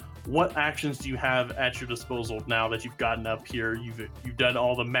 So, what actions do you have at your disposal now that you've gotten up here? You've done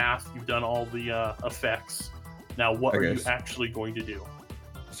all the math, you've done all the effects. Now, what are you actually going to do?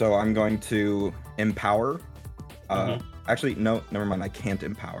 So I'm going to empower. Actually, no, never mind. I can't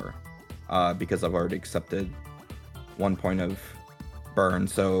empower because I've already accepted 1 point of burn.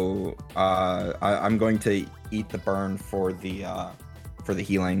 So I'm going to eat the burn for the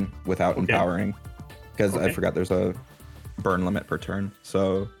healing without empowering because I forgot there's a burn limit per turn.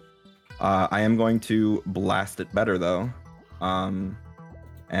 So I am going to blast it better though, and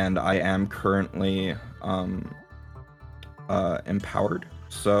I am currently empowered.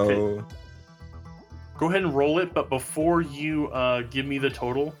 So go ahead and roll it, but before you give me the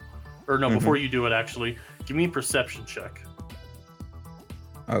total, or no, before you do it, actually, give me a perception check.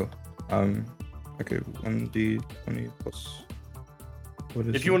 Oh, okay, 1d20 plus. What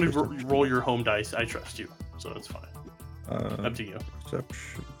is if you want to roll your home dice, I trust you, so that's fine. Up to you.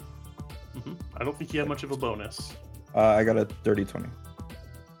 Perception. I don't think you have much of a bonus. I got a 30-20.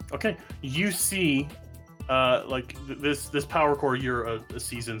 Okay, you see, like this power core. You're a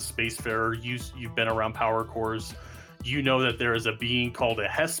seasoned spacefarer. You've been around power cores. You know that there is a being called a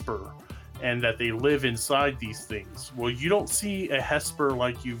Hesper, and that they live inside these things. Well, you don't see a Hesper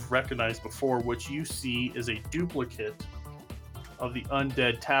like you've recognized before. What you see is a duplicate of the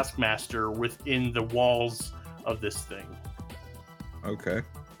undead Taskmaster within the walls of this thing. Okay.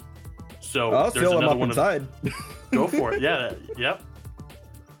 So I'll there's seal him another up one inside. Go for it. Yeah. Yep.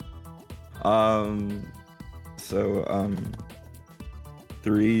 So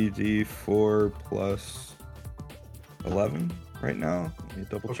 3d4 plus 11 right now. Let me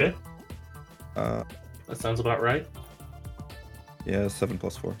double check. That sounds about right. Yeah, 7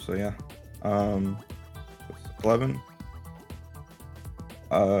 plus 4. So yeah. 11.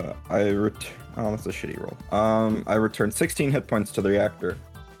 Oh, that's a shitty roll. I return 16 hit points to the reactor.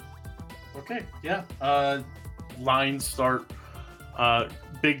 Okay, yeah. Lines start,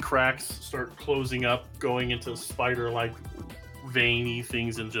 big cracks start closing up, going into spider-like veiny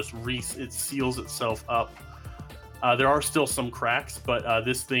things, and just it seals itself up. There are still some cracks, but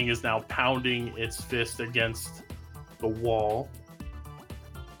this thing is now pounding its fist against the wall.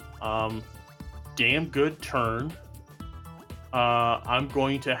 Damn good turn. I'm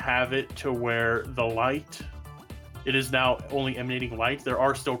going to have it to where the light, it is now only emanating light. There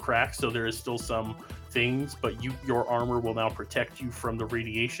are still cracks, so there is still some things, but your armor will now protect you from the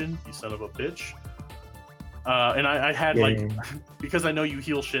radiation, you son of a bitch. And I had because I know you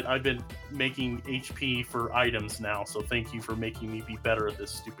heal shit, I've been making HP for items now, so thank you for making me be better at this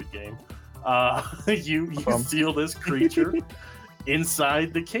stupid game. You seal this creature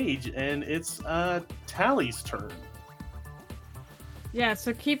inside the cage, and it's Tally's turn. Yeah,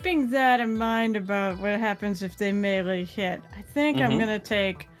 so keeping that in mind about what happens if they melee hit, I think I'm going to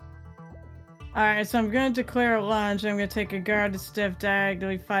take... Alright, so I'm going to declare a lunge. I'm going to take a guarded step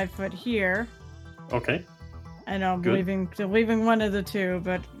diagonally 5 foot here. Okay. I know I'm leaving one of the two,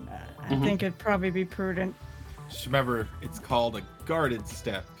 but I think it'd probably be prudent. Just remember, it's called a guarded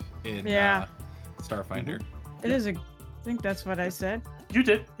step in Starfinder. It is I think that's what I said. You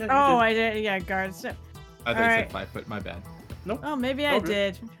did. Yeah, I did. Yeah, guarded step. I thought you said 5 foot, my bad. Nope. Oh, maybe I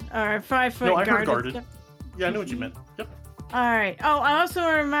did. Alright, 5 foot no, I guarded. heard guarded. Yeah, I know what you meant. Yep. Alright. Oh, I also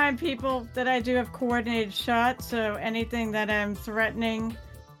want to remind people that I do have coordinated shots, so anything that I'm threatening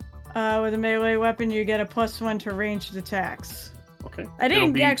with a melee weapon, you get a +1 to ranged attacks. Okay. I It'll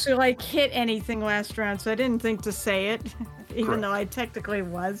didn't be- actually like hit anything last round, so I didn't think to say it, even Correct. though I technically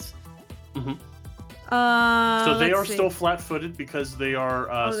was. Mhm. So So they are still flat-footed because they are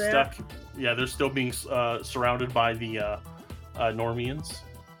Oh, they are? stuck. Yeah, they're still being surrounded by the Normians.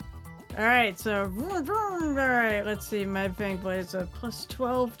 All right, so all right, let's see. My Fang Blade's a plus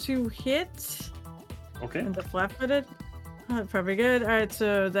 12 to hit, Okay. and the flat-footed. Oh, probably good. All right,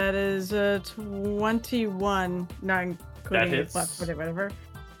 so that is 21, not including the hits. flat-footed, whatever.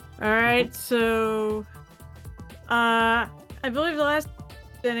 All right, so I believe the last.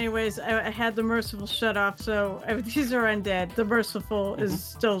 Anyways, I had the merciful shut off, so these are undead. The merciful is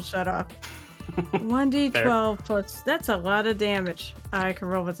still shut off. 1d12 plus. That's a lot of damage I can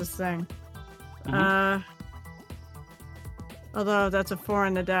roll with this thing. Although that's a 4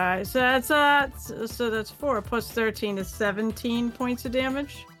 on the die, so that's 4 plus 13 is 17 points of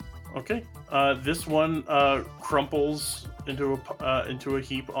damage. Okay. This one crumples into a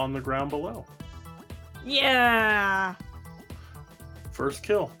heap on the ground below. Yeah. First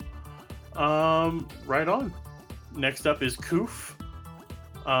kill. Right on. Next up is Koof.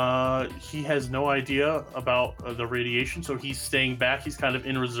 He has no idea about the radiation, so he's staying back. He's kind of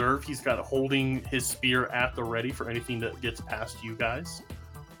in reserve. He's got holding his spear at the ready for anything that gets past you guys.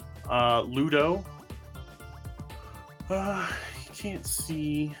 Ludo. He can't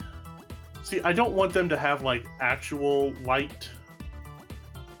see. See, I don't want them to have like actual light,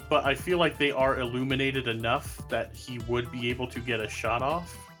 but I feel like they are illuminated enough that he would be able to get a shot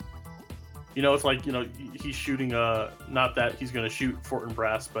off. You know, it's like, you know, he's shooting not that he's going to shoot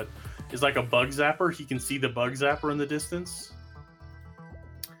Fortinbras, but it's like a bug zapper. He can see the bug zapper in the distance.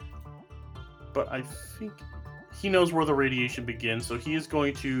 But I think he knows where the radiation begins, so he is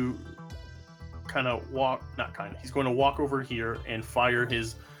going to he's going to walk over here and fire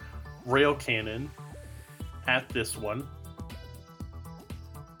his rail cannon at this one.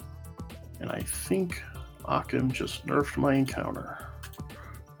 And I think Occam just nerfed my encounter.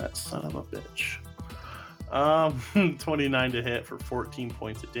 That son of a bitch. 29 to hit for 14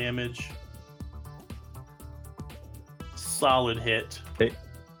 points of damage. Solid hit.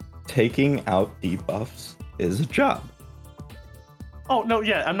 Taking out debuffs is a job. Oh no,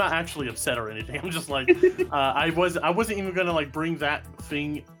 yeah, I'm not actually upset or anything. I'm just like, I wasn't even gonna like bring that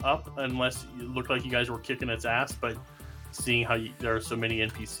thing up unless it looked like you guys were kicking its ass. But seeing how there are so many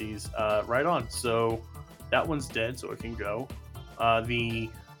NPCs, right on. So that one's dead, so it can go. The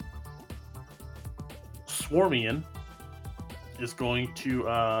Swarmian is going to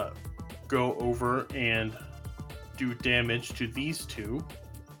go over and do damage to these two.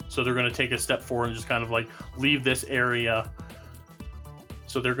 So they're going to take a step forward and just kind of like leave this area.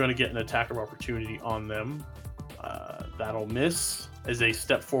 So they're going to get an attack of opportunity on them. That'll miss as they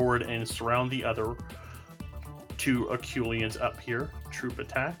step forward and surround the other two Aculians up here. Troop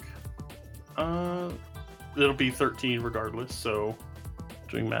attack. It'll be 13 regardless, so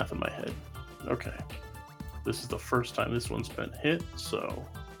doing math in my head. Okay. This is the first time this one's been hit, so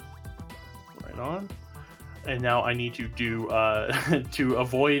right on. And now I need to do, to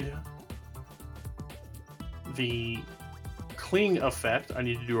avoid the cling effect, I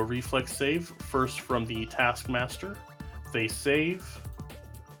need to do a reflex save. First from the Taskmaster. They save.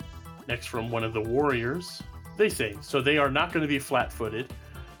 Next from one of the warriors. They save. So they are not going to be flat-footed.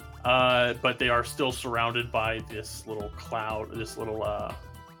 But they are still surrounded by this little cloud, this little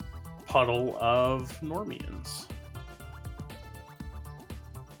puddle of Normians.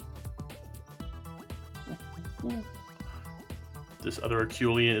 This other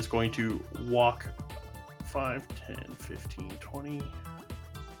Aculian is going to walk 5, 10, 15, 20,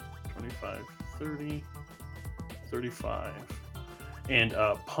 25, 30, 35, and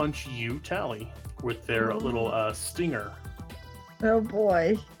punch you, Tally, with their little stinger. Oh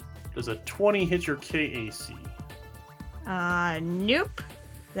boy. Does a 20 hit your KAC? Nope.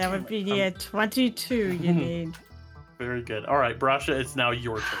 That would be the 22 you need. Very good. All right, Brasha, it's now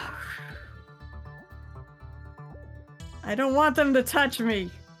your turn. I don't want them to touch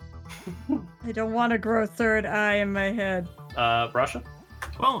me. I don't want to grow a third eye in my head. Brasha?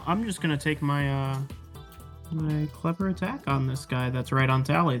 Well, I'm just gonna take my my clever attack on this guy that's right on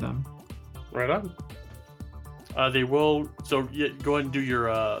Tally then. Right on. They will. So yeah, go ahead and do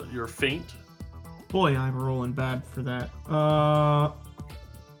your feint. Boy, I'm rolling bad for that.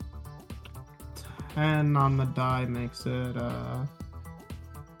 10 on the die makes it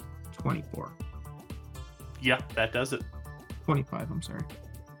 24. Yeah, that does it. 25, I'm sorry.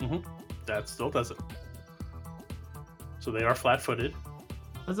 That still does it. So they are flat-footed.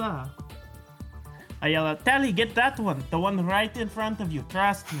 Huzzah! I yell out, Tally, get that one! The one right in front of you,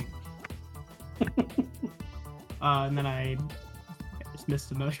 trust me! And then I just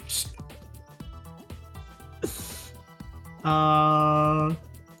missed another.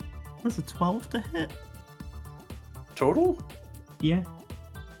 Was it 12 to hit? Total? Yeah.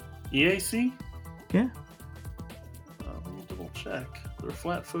 EAC? Yeah. Let me double check. They're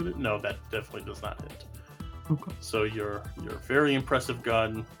flat-footed. No, that definitely does not hit. Okay. So your very impressive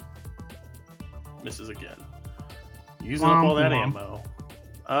gun misses again. Using up all that ammo.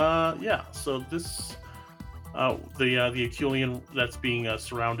 Yeah. So this, the Aculian that's being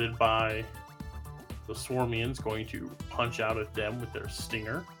surrounded by the Swarmians going to punch out at them with their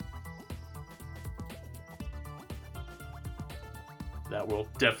stinger. That will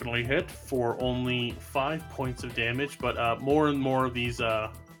definitely hit for only 5 points of damage, but more and more of these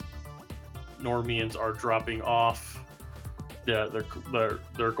Normians are dropping off. Yeah,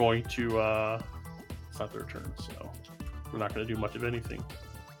 they're going to. It's not their turn, so we're not going to do much of anything.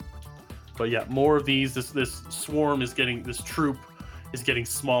 But yeah, more of these. This swarm is getting. This troop is getting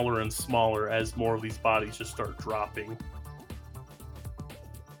smaller and smaller as more of these bodies just start dropping.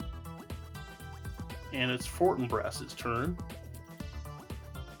 And it's Fortinbras's turn.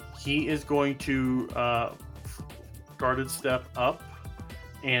 He is going to guarded step up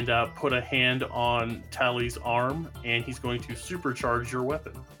and put a hand on Tally's arm, and he's going to supercharge your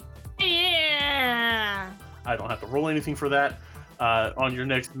weapon. Yeah. I don't have to roll anything for that. On your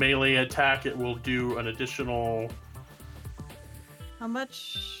next melee attack, it will do an additional... How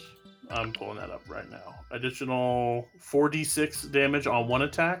much? I'm pulling that up right now. Additional 4d6 damage on one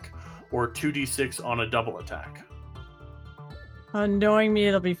attack, or 2d6 on a double attack. Knowing me,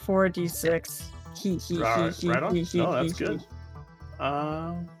 it'll be 4d6. Right on. No, that's good.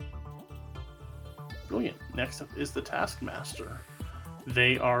 Brilliant. Next up is the Taskmaster.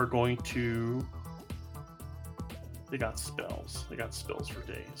 They are going to... They got spells. They got spells for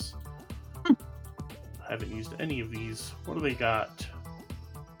days. I haven't used any of these. What do they got?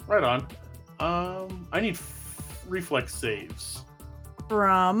 Right on. I need reflex saves.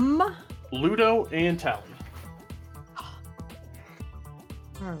 From? Ludo and Tally.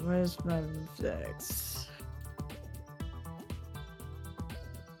 Alright, where's my reflex?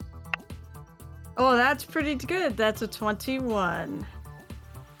 Oh, that's pretty good. That's a 21.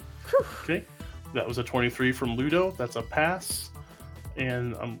 Whew. Okay. That was a 23 from Ludo. That's a pass.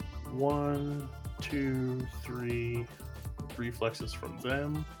 And 1, 2, 3 reflexes from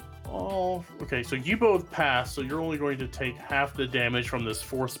them. Oh, okay. So you both pass. So you're only going to take half the damage from this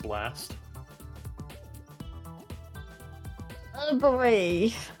force blast. Oh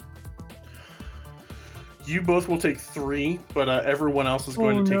boy. You both will take 3, but everyone else is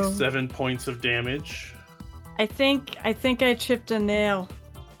going to take 7 points of damage. I think I chipped a nail.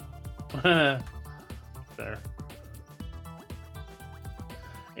 Fair.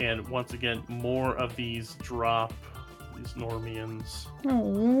 And once again, more of these drop. These Normians.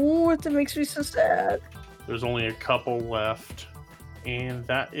 Oh, that makes me so sad. There's only a couple left. And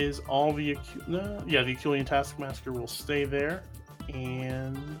that is all the the Aculian Taskmaster will stay there.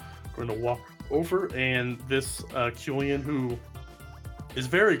 And I'm going to walk over, and this Aculian, who is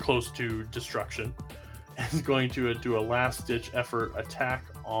very close to destruction, is going to do a last-ditch effort attack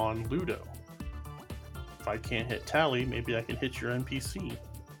on Ludo. If I can't hit Tally, maybe I can hit your NPC.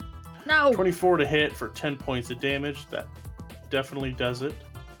 No! 24 to hit for 10 points of damage. That definitely does it.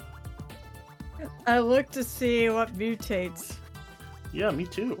 I look to see what mutates. Yeah, me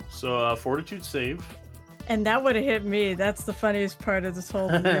too. So, Fortitude save. And that would have hit me. That's the funniest part of this whole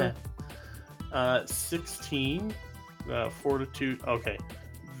deal. 16. Fortitude. Okay.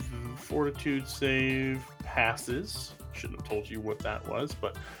 Fortitude save passes. Shouldn't have told you what that was,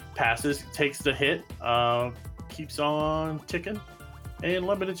 but passes. Takes the hit. Keeps on ticking. And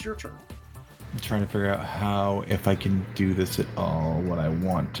Lemon, it's your turn. I'm trying to figure out how, if I can do this at all, what I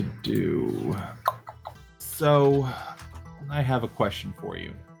want to do. So, I have a question for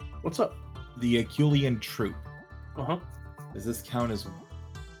you. What's up? The Aculian troop. Uh-huh. Does this count as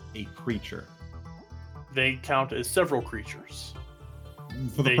a creature? They count as several creatures.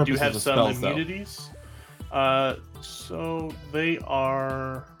 For the They do purposes have of some spells, though. immunities. So they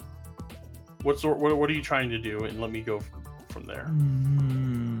are... What are you trying to do? And let me go from there.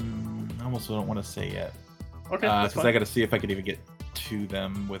 I almost don't want to say yet. Okay, that's Because fine. I got to see if I can even get to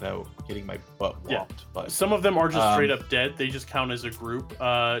them without getting my butt whopped. Yeah. But Some of them are just straight up dead. They just count as a group.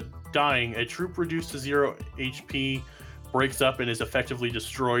 Dying. A troop reduced to 0 HP breaks up and is effectively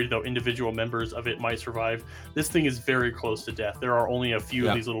destroyed, though individual members of it might survive. This thing is very close to death. There are only a few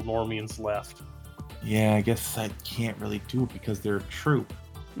of these little Normians left. yeah, I guess I can't really do it because they're a troop.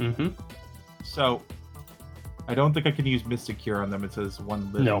 Mm-hmm. So, I don't think I can use Mystic Cure on them. It says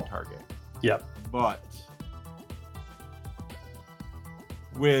one living No. target. Yep. But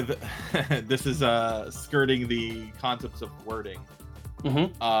with this is skirting the concepts of wording.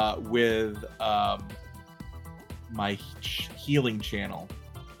 With my healing channel.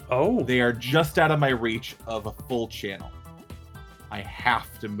 Oh. They are just out of my reach of a full channel. I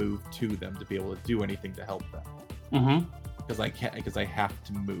have to move to them to be able to do anything to help them. Because I can't. Because I have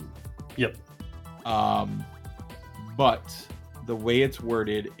to move. Yep. But the way it's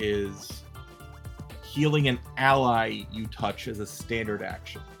worded is healing an ally you touch as a standard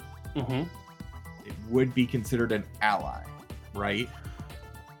action. It would be considered an ally, right?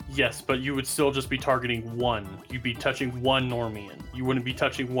 Yes, but you would still just be targeting one. You'd be touching one Normian. You wouldn't be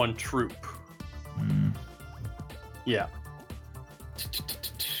touching one troop. Yeah.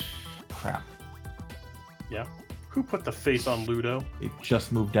 Crap. Yeah. Who put the face on Ludo? It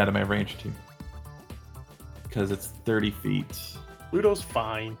just moved out of my range too. Because it's 30 feet. Ludo's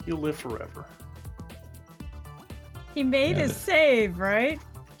fine. He'll live forever. He made his save, right?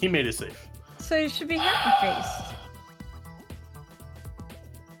 He made it safe. So you should be happy-faced.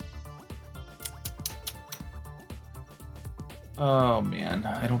 Oh man,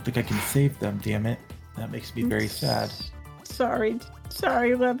 I don't think I can save them, damn it. That makes me very sad. Sorry,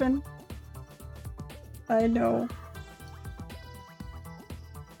 Levin. I know.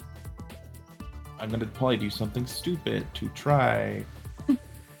 I'm gonna probably do something stupid to try.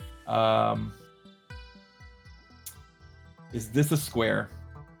 Is this a square?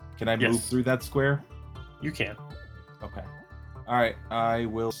 Can I move through that square? You can. Okay. Alright, I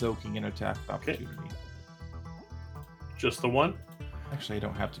will soaking an attack of Okay. opportunity. Just the one? Actually, I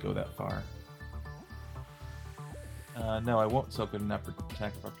don't have to go that far. No, I won't soak an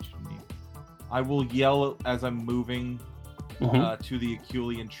attack of opportunity. I will yell as I'm moving to the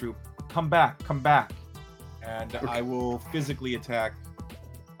Aculean troop, come back! And I will physically attack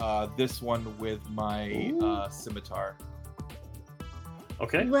this one with my scimitar.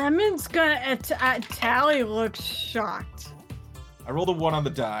 Okay. Lemon's gonna Tally looks shocked. I rolled a 1 on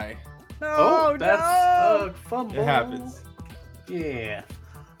the die. No, that's no. a fumble. It happens. Yeah.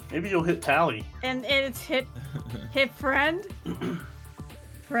 Maybe you'll hit Tally. And it's hit friend.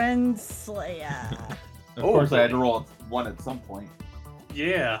 Friend Slayer. Of course, I had to roll a 1 at some point.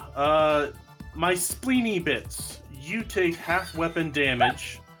 Yeah. My spleeny bits. You take half weapon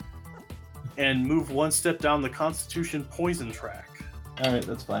damage and move one step down the Constitution poison track. Alright,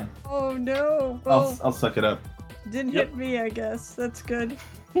 that's fine. Oh no. Well, I'll suck it up. didn't hit me, I guess. That's good.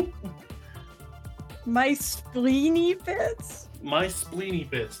 My spleeny bits? My spleeny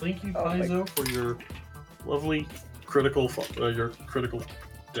bits. Thank you, Oh my- Paizo, for your lovely critical your critical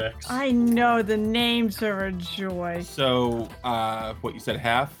decks. I know the names are a joy. So, what you said,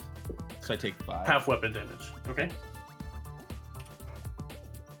 half? So I take 5. Half weapon damage. Okay.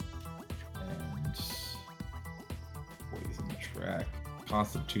 And poison track.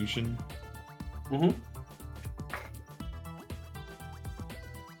 Constitution.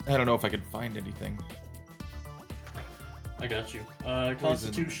 I don't know if I can find anything. I got you.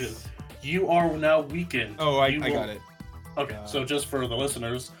 Constitution. You are now weakened. Oh, I You will- got it. Okay, so just for the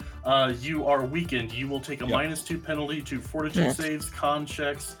listeners, you are weakened. You will take a -2 penalty to fortitude saves, con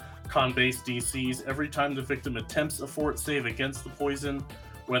checks, con-based DCs. Every time the victim attempts a fort save against the poison,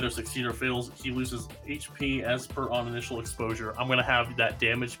 whether succeed or fails, he loses HP as per on initial exposure. I'm going to have that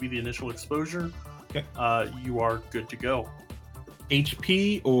damage be the initial exposure. Okay. You are good to go.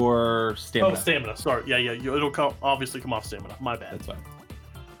 HP or stamina? Oh, stamina. Sorry. Yeah. It'll obviously come off stamina. My bad. That's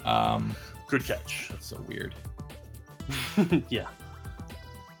fine. Good catch. That's so weird. Yeah.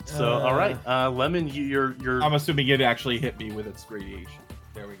 So, all right, Lemon, you're. I'm assuming it actually hit me with its radiation.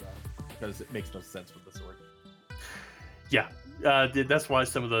 There we go. Because it makes no sense with the sword. Yeah. That's why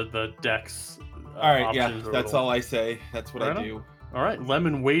some of the decks. All right, yeah, options are a that's little- all I say. That's what Right I on. do. All right,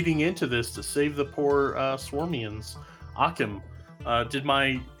 Lemon wading into this to save the poor Swarmians. Akim, did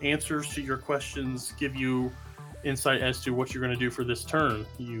my answers to your questions give you insight as to what you're going to do for this turn,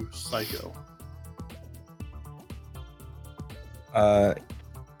 you psycho?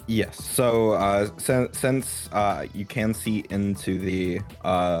 Yes. So since you can see into the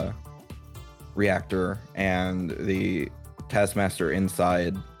reactor and the Taskmaster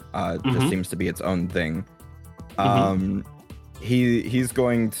inside just seems to be its own thing. He's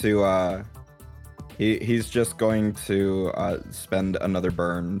going to he's just going to spend another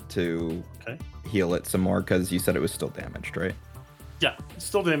burn to heal it some more because you said it was still damaged, right? Yeah, it's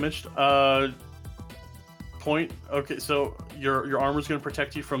still damaged. Point. Okay, so your armor's going to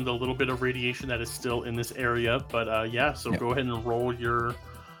protect you from the little bit of radiation that is still in this area, but yeah. So go ahead and roll your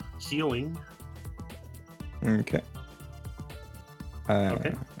healing. Okay.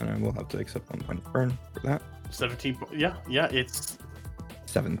 Okay. And I will have to accept 1 point of burn for that. 17. Yeah. It's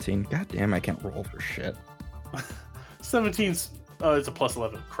 17. God damn, I can't roll for shit. 17's it's a plus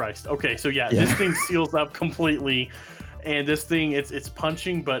 11. Christ. Okay, so yeah, Yeah. this thing seals up completely, and this thing it's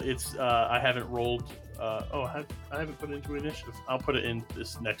punching, but it's I haven't rolled. I haven't put it into initiative. I'll put it in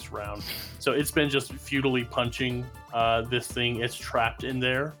this next round. So it's been just futilely punching this thing. It's trapped in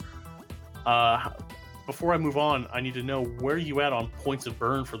there. Before I move on, I need to know where you at on points of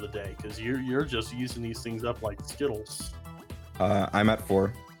burn for the day, because you're just using these things up like Skittles. I'm at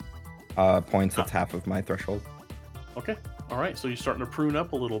 4 points. That's half of my threshold. Okay. All right. So you're starting to prune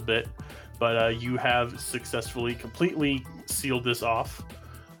up a little bit, but you have successfully completely sealed this off.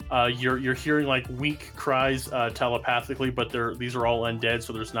 You're hearing like weak cries telepathically, but these are all undead,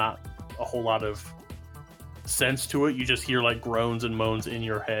 so there's not a whole lot of sense to it. You just hear like groans and moans in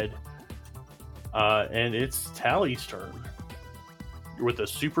your head. And it's Tally's turn with a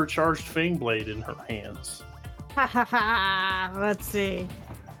supercharged Fang Blade in her hands. Ha ha ha! Let's see.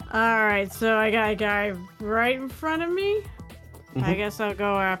 All right, so I got a guy right in front of me. I Mhm. guess I'll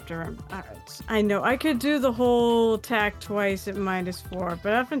go after him. All right. I know I could do the whole attack twice at -4,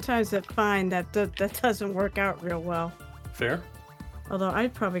 but oftentimes that doesn't work out real well. Fair. Although I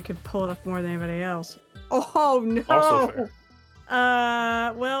probably could pull it off more than anybody else. Oh no! Also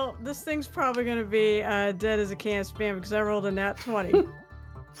fair. Well, this thing's probably gonna be dead as a can of spam because I rolled a nat 20.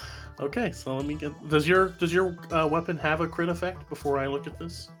 Okay, so let me get. Does your weapon have a crit effect before I look at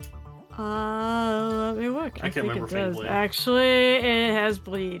this? Let me look. I can't think remember it Fang does. Blade. Actually, it has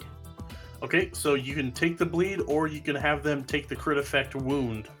bleed. Okay, so you can take the bleed, or you can have them take the crit effect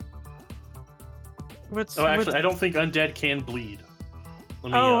wound. What's Oh, actually, what's- I don't think undead can bleed.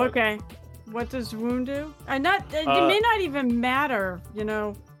 Let me, Oh, okay. What does wound do? It may not even matter, you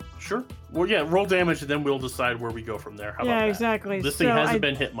know. Sure. Well, yeah, roll damage, and then we'll decide where we go from there. How Yeah, about that? exactly. This thing So hasn't I-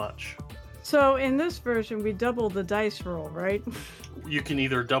 been hit much. So in this version, we double the dice roll, right? You can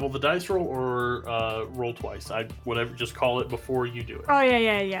either double the dice roll or roll twice. Whatever, just call it before you do it. Oh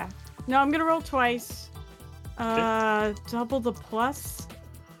yeah. No, I'm gonna roll twice. Double the plus.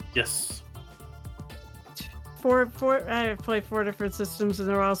 Yes. I play 4 different systems, and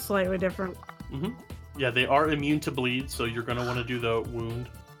they're all slightly different. Yeah, they are immune to bleed, so you're going to want to do the wound.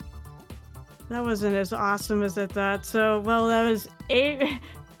 That wasn't as awesome as I thought. So, well, that was 8.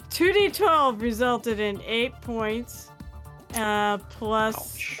 2d12 resulted in 8 points. Plus,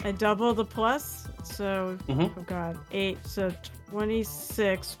 Ouch. I double the plus. So, Mhm. oh god, 8. So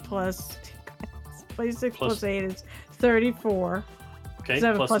 26 plus 26 Plus- plus 8 is 34. Okay, So I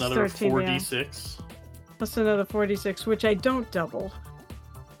have a plus plus another 13 now. 4d6. Plus another 46, which I don't double.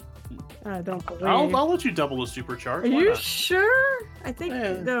 I don't believe. I'll let you double the supercharge. Are Why you not? sure? I think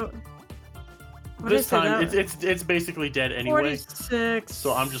Yeah. no. What This is it? time, it's basically dead anyway. 46.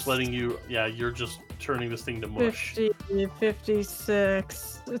 So I'm just letting you. Yeah, you're just turning this thing to mush. 50,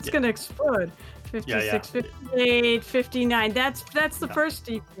 56. It's Yeah. gonna explode. 56, 58, 59. That's the No. first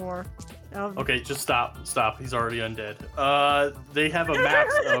D4. Okay, just stop. He's already undead. They have a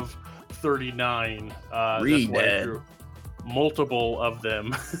max of 39. That's why I Re-dead. drew multiple of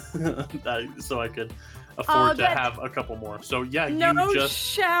them, so I could afford to that- have a couple more. So yeah, No you just.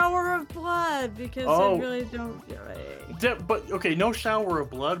 shower of blood because Oh. I really don't. But okay, no shower of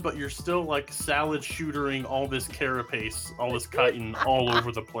blood, but you're still like salad shootering all this carapace, all this cutting all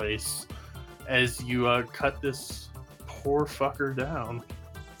over the place as you cut this poor fucker down.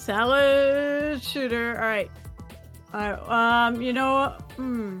 Salad shooter. All right. You know,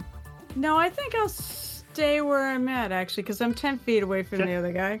 no, I think I'll stay where I'm at actually, because I'm 10 feet away from Okay. the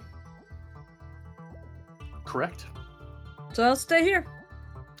other guy. Correct. So I'll stay here.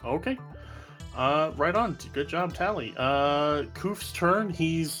 Okay. Right on. Good job, Tally. Koof's turn.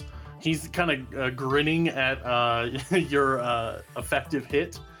 He's kind of grinning at your effective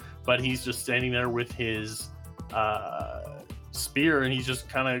hit, but he's just standing there with his spear, and he's just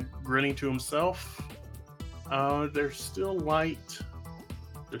kind of grinning to himself. There's still light.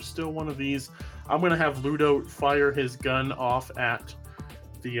 There's still one of these. I'm gonna have Ludo fire his gun off at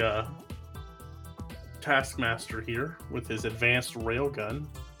the Taskmaster here with his advanced railgun.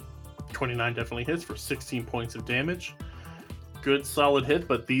 29 definitely hits for 16 points of damage. Good solid hit,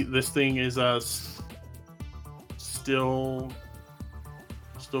 but this thing is still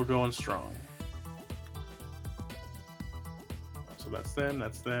going strong. So that's them.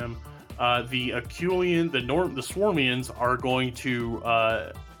 The Aculian, the Swarmians are going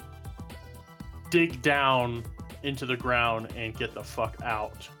to dig down into the ground and get the fuck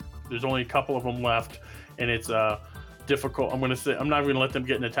out. There's only a couple of them left, and it's difficult. I'm not going to let them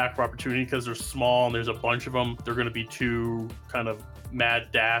get an attack of opportunity because they're small and there's a bunch of them. They're going to be too kind of mad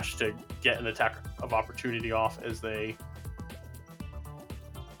dash to get an attack of opportunity off as they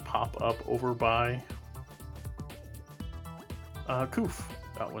pop up over by Koof.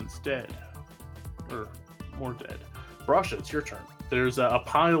 That one's dead. Or more dead. Brasha, it's your turn. There's a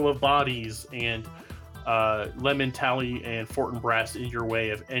pile of bodies and Lemon, Tally, and Fortinbras in your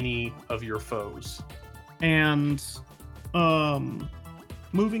way of any of your foes. And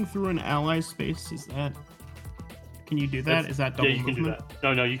moving through an ally space, is that... Can you do that? Is that double you can movement? do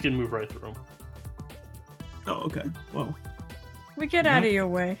that. No, you can move right through them. Oh, okay. Whoa. We get out of your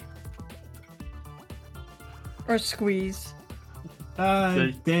way. Or squeeze.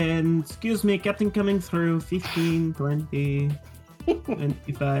 Then, excuse me, Captain coming through. 15, 20,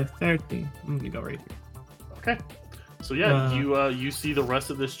 25, 30. I'm gonna go right here. Okay. So yeah, you see the rest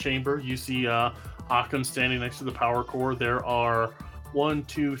of this chamber. You see Occam standing next to the power core. There are 1,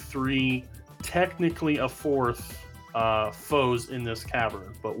 2, 3, technically a fourth foes in this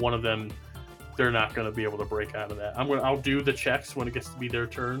cavern, but one of them, they're not going to be able to break out of that. I'll do the checks when it gets to be their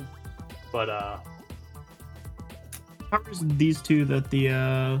turn, but How's these two that the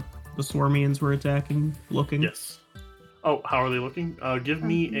Swarmians were attacking looking? yes. Oh, how are they looking? Give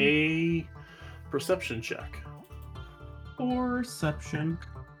me a perception check. Perception.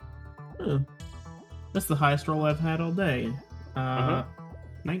 That's the highest roll I've had all day.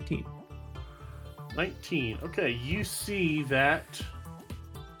 19. 19. Okay, you see that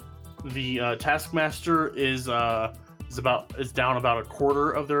the Taskmaster is down about a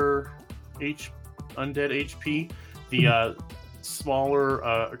quarter of their undead HP. The smaller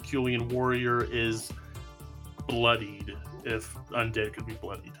Herculean warrior is bloodied, if undead could be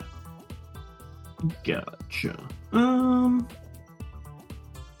bloodied. Gotcha. You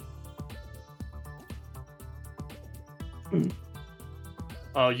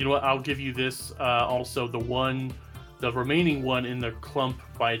know what? I'll give you this. Also, the remaining one in the clump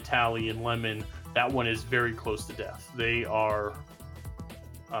by Tally and Lemon, that one is very close to death. They are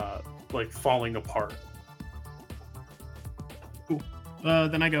like falling apart.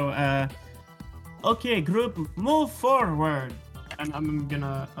 Then I go, okay, group, move forward. And I'm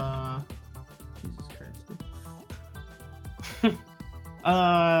gonna, Jesus Christ.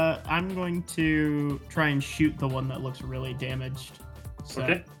 I'm going to try and shoot the one that looks really damaged. So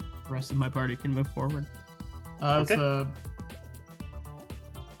Okay. the rest of my party can move forward. Okay. So...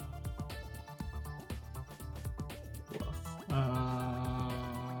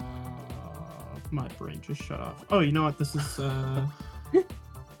 my brain just shut off. Oh, you know what? This is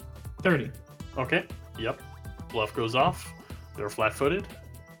 30. Okay. Yep. Bluff goes off. They're flat-footed.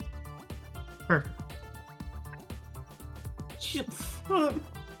 Perfect. Shit. The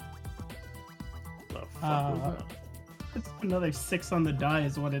fuck was It's another 6 on the die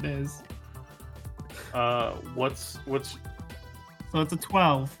is what it is. that? What's So it's a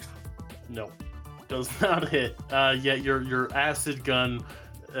 12. no, does not hit. Yeah, your acid gun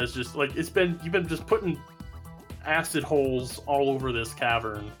is just like you've been just putting acid holes all over this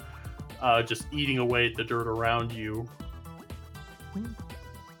cavern, just eating away at the dirt around you.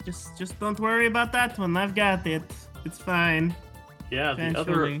 Just don't worry about that one. I've got it. It's fine. Yeah, the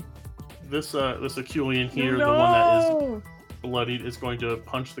other Eventually. this Herculean here, the one that is bloodied, is going to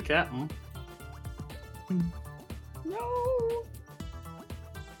punch the captain. No.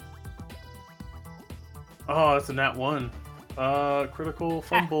 Oh, that's a nat 1. Critical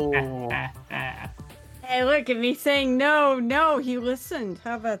fumble. Hey, look at me saying no. He listened.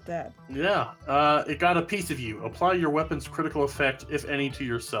 How about that? Yeah, it got a piece of you. Apply your weapon's critical effect, if any, to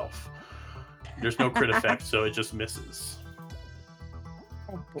yourself. There's no crit effect, so it just misses.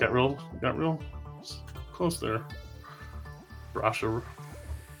 Got real close there. Brasha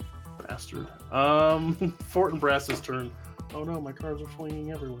bastard. Fortinbras's turn. Oh no, my cards are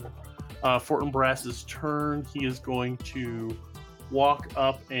flinging everywhere. Fortinbras's turn. He is going to walk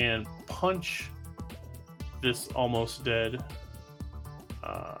up and punch this almost dead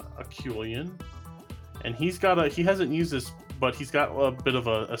Herculean. And he hasn't used this, but he's got a bit of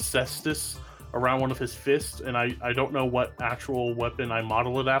a cestus around one of his fists, and I don't know what actual weapon I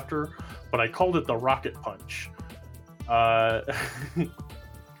model it after, but I called it the rocket punch.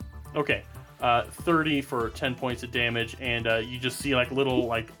 Okay, 30 for 10 points of damage, and you just see like little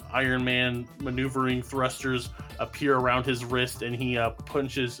like Iron Man maneuvering thrusters appear around his wrist, and he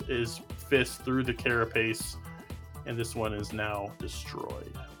punches his fist through the carapace, and this one is now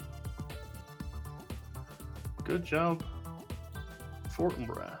destroyed. Good job,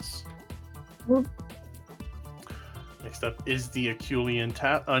 Fortinbras. Next up is the Herculean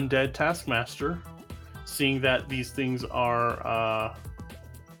undead Taskmaster. Seeing that these things are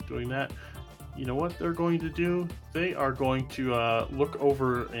doing that, you know what they're going to do? They are going to look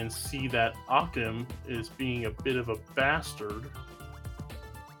over and see that Occam is being a bit of a bastard.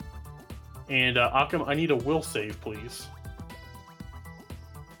 And Akam, I need a will save, please.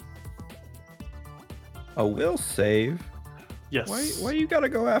 A will save? Yes. Why you gotta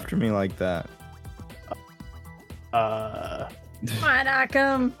go after me like that? Come on,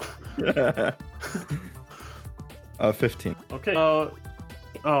 Akam. 15. Okay.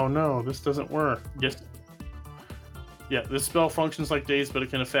 Oh no, this doesn't work. Yes. Yeah, this spell functions like Daze, but it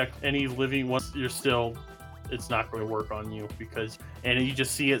can affect any living once you're still. It's not going to work on you and you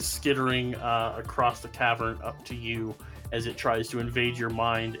just see it skittering across the cavern up to you as it tries to invade your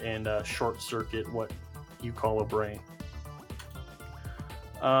mind and short circuit what you call a brain.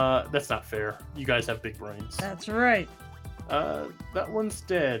 That's not fair. You guys have big brains. That's right. That one's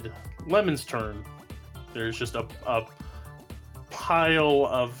dead. Lemon's turn. There's just a pile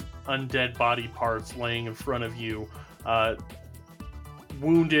of undead body parts laying in front of you.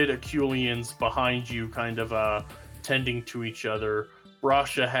 Wounded Aculians behind you, kind of tending to each other.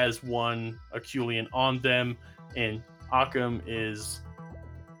 Brasha has one Aculian on them, and Akam is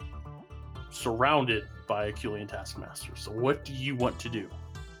surrounded by Aculian Taskmaster. So what do you want to do?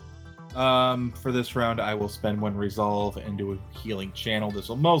 For this round, I will spend one resolve into a healing channel. This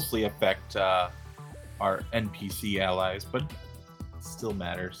will mostly affect our NPC allies, but it still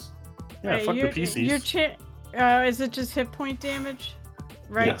matters. Yeah, Wait, fuck the PCs. Is it just hit point damage?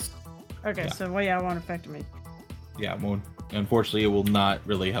 Right? Yes. Okay, Yeah. so well, yeah, it won't affect me. Yeah, unfortunately, it will not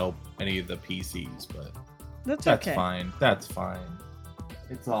really help any of the PCs, but That's that's okay. fine. That's fine.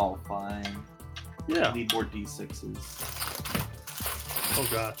 It's all fine. Yeah. I need more D6s. Oh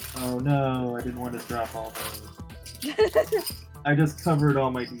god. Oh no, I didn't want to drop all those. I just covered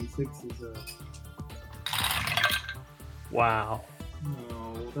all my D6s up. Wow.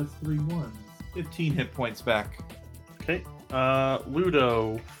 No, that's 3 ones. 15 hit points back. Okay.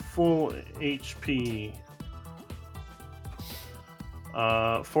 Ludo, full HP.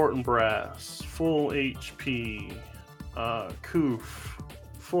 Fortinbras, full HP. Koof,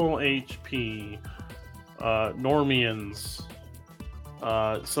 full HP. Normians.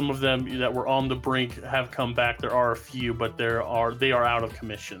 Some of them that were on the brink have come back. There are a few, but they are out of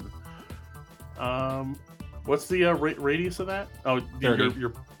commission. What's the radius of that? Oh, 30.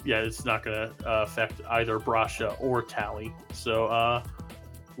 Yeah, it's not going to affect either Brasha or Tally. So,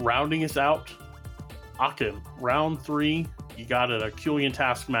 rounding us out, Akam, round 3. You got an Aculian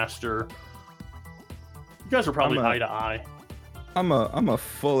Taskmaster. You guys are probably eye to eye. I'm a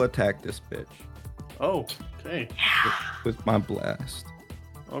full attack this bitch Oh, okay. with my blast.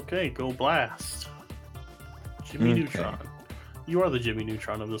 Okay, go blast. Jimmy Okay. Neutron. You are the Jimmy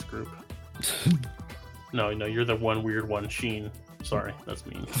Neutron of this group. No, you're the one weird one, Sheen. Sorry, that's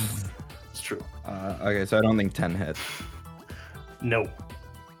mean. It's true. Okay, so I don't think 10 hits. No.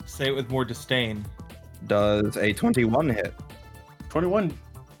 Say it with more disdain. Does a 21 hit? 21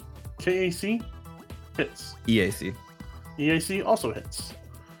 KAC hits. EAC. EAC also hits.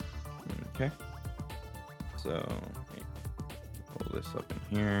 Okay. So, pull this up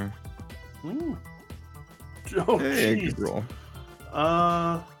in here. Ooh. Oh, Hey, jeez. good roll.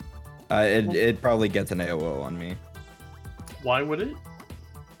 Uh, It probably gets an AOO on me. why would it?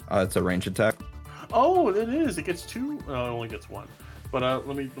 It's a range attack. Oh, it is. It gets 2. Oh, it only gets 1. But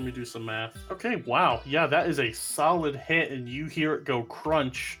let me do some math. Okay, wow. Yeah, that is a solid hit, and you hear it go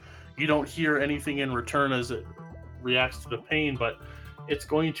crunch. You don't hear anything in return as it reacts to the pain, but it's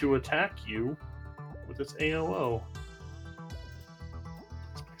going to attack you with its AOO.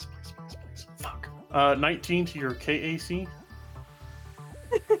 Please. Fuck. 19 to your KAC.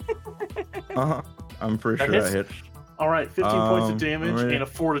 I'm pretty That sure hits? that hits. All right, 15 points of damage alright. and a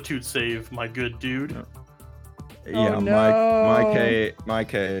fortitude save, my good dude. Yeah, no. my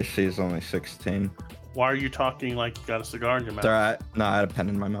KAC is only 16. Why are you talking like you got a cigar in your mouth? It's alright. No, I had a pen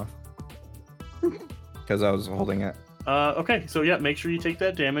in my mouth. Because I was holding it. Okay, so yeah, make sure you take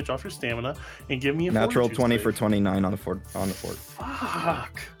that damage off your stamina and give me a Natural fortitude 20 save. for 29 on the fort.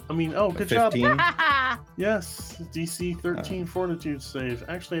 Fuck. I mean, oh, good 15. job. Yes, DC 13 fortitude save.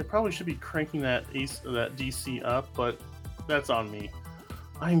 Actually, I probably should be cranking that DC up, but that's on me.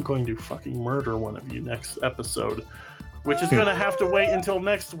 I'm going to fucking murder one of you next episode, which is going to have to wait until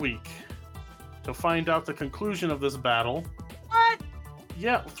next week to find out the conclusion of this battle. What?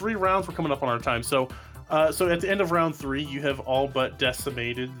 Yeah, 3 rounds were coming up on our time. So at the end of round 3, you have all but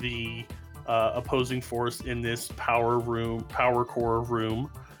decimated the opposing force in this power core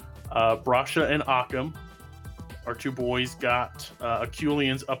room. Brasha and Akam, our 2 boys, got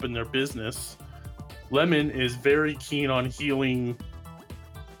Aculians up in their business. Lemon is very keen on healing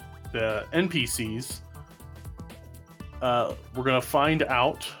the NPCs. We're going to find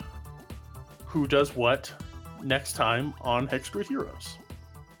out who does what next time on Hex Grid Heroes.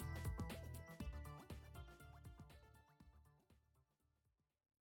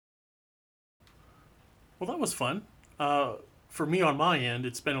 Well, that was fun. For me on my end,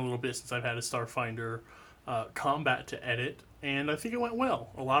 it's been a little bit since I've had a Starfinder combat to edit, and I think it went well.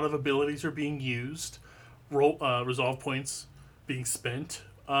 A lot of abilities are being used, resolve points being spent.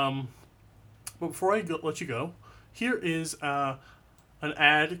 But before I let you go, here is an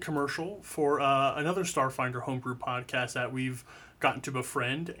ad commercial for another Starfinder homebrew podcast that we've gotten to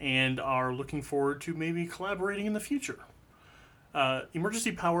befriend and are looking forward to maybe collaborating in the future.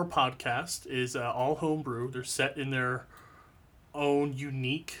 Emergency Power Podcast is all homebrew. They're set in their own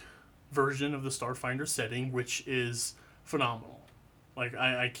unique version of the Starfinder setting, which is phenomenal. Like,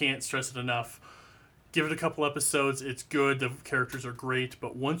 I can't stress it enough. Give it a couple episodes. It's good. The characters are great.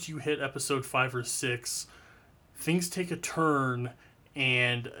 But once you hit episode 5 or 6, things take a turn,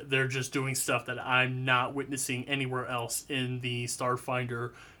 and they're just doing stuff that I'm not witnessing anywhere else in the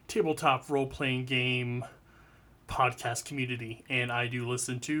Starfinder tabletop role-playing game podcast community. And I do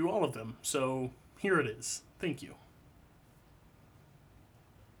listen to all of them. So here it is. Thank you.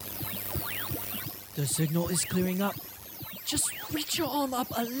 The signal is clearing up. Just reach your arm up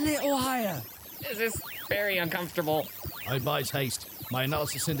a little higher. This is very uncomfortable. I advise haste. My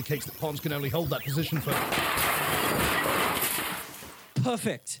analysis indicates that pawns can only hold that position for...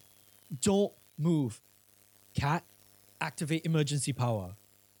 Perfect. Don't move. Cat, activate emergency power.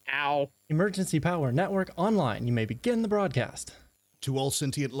 Ow. Emergency Power Network online. You may begin the broadcast. To all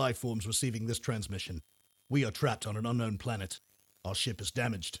sentient life forms receiving this transmission, we are trapped on an unknown planet. Our ship is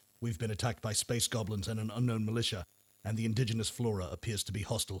damaged. We've been attacked by space goblins and an unknown militia, and the indigenous flora appears to be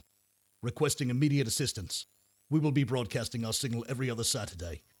hostile. Requesting immediate assistance. We will be broadcasting our signal every other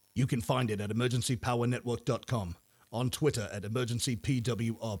Saturday. You can find it at emergencypowernetwork.com, on Twitter at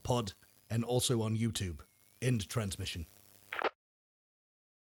emergencypwrpod, and also on YouTube. End transmission.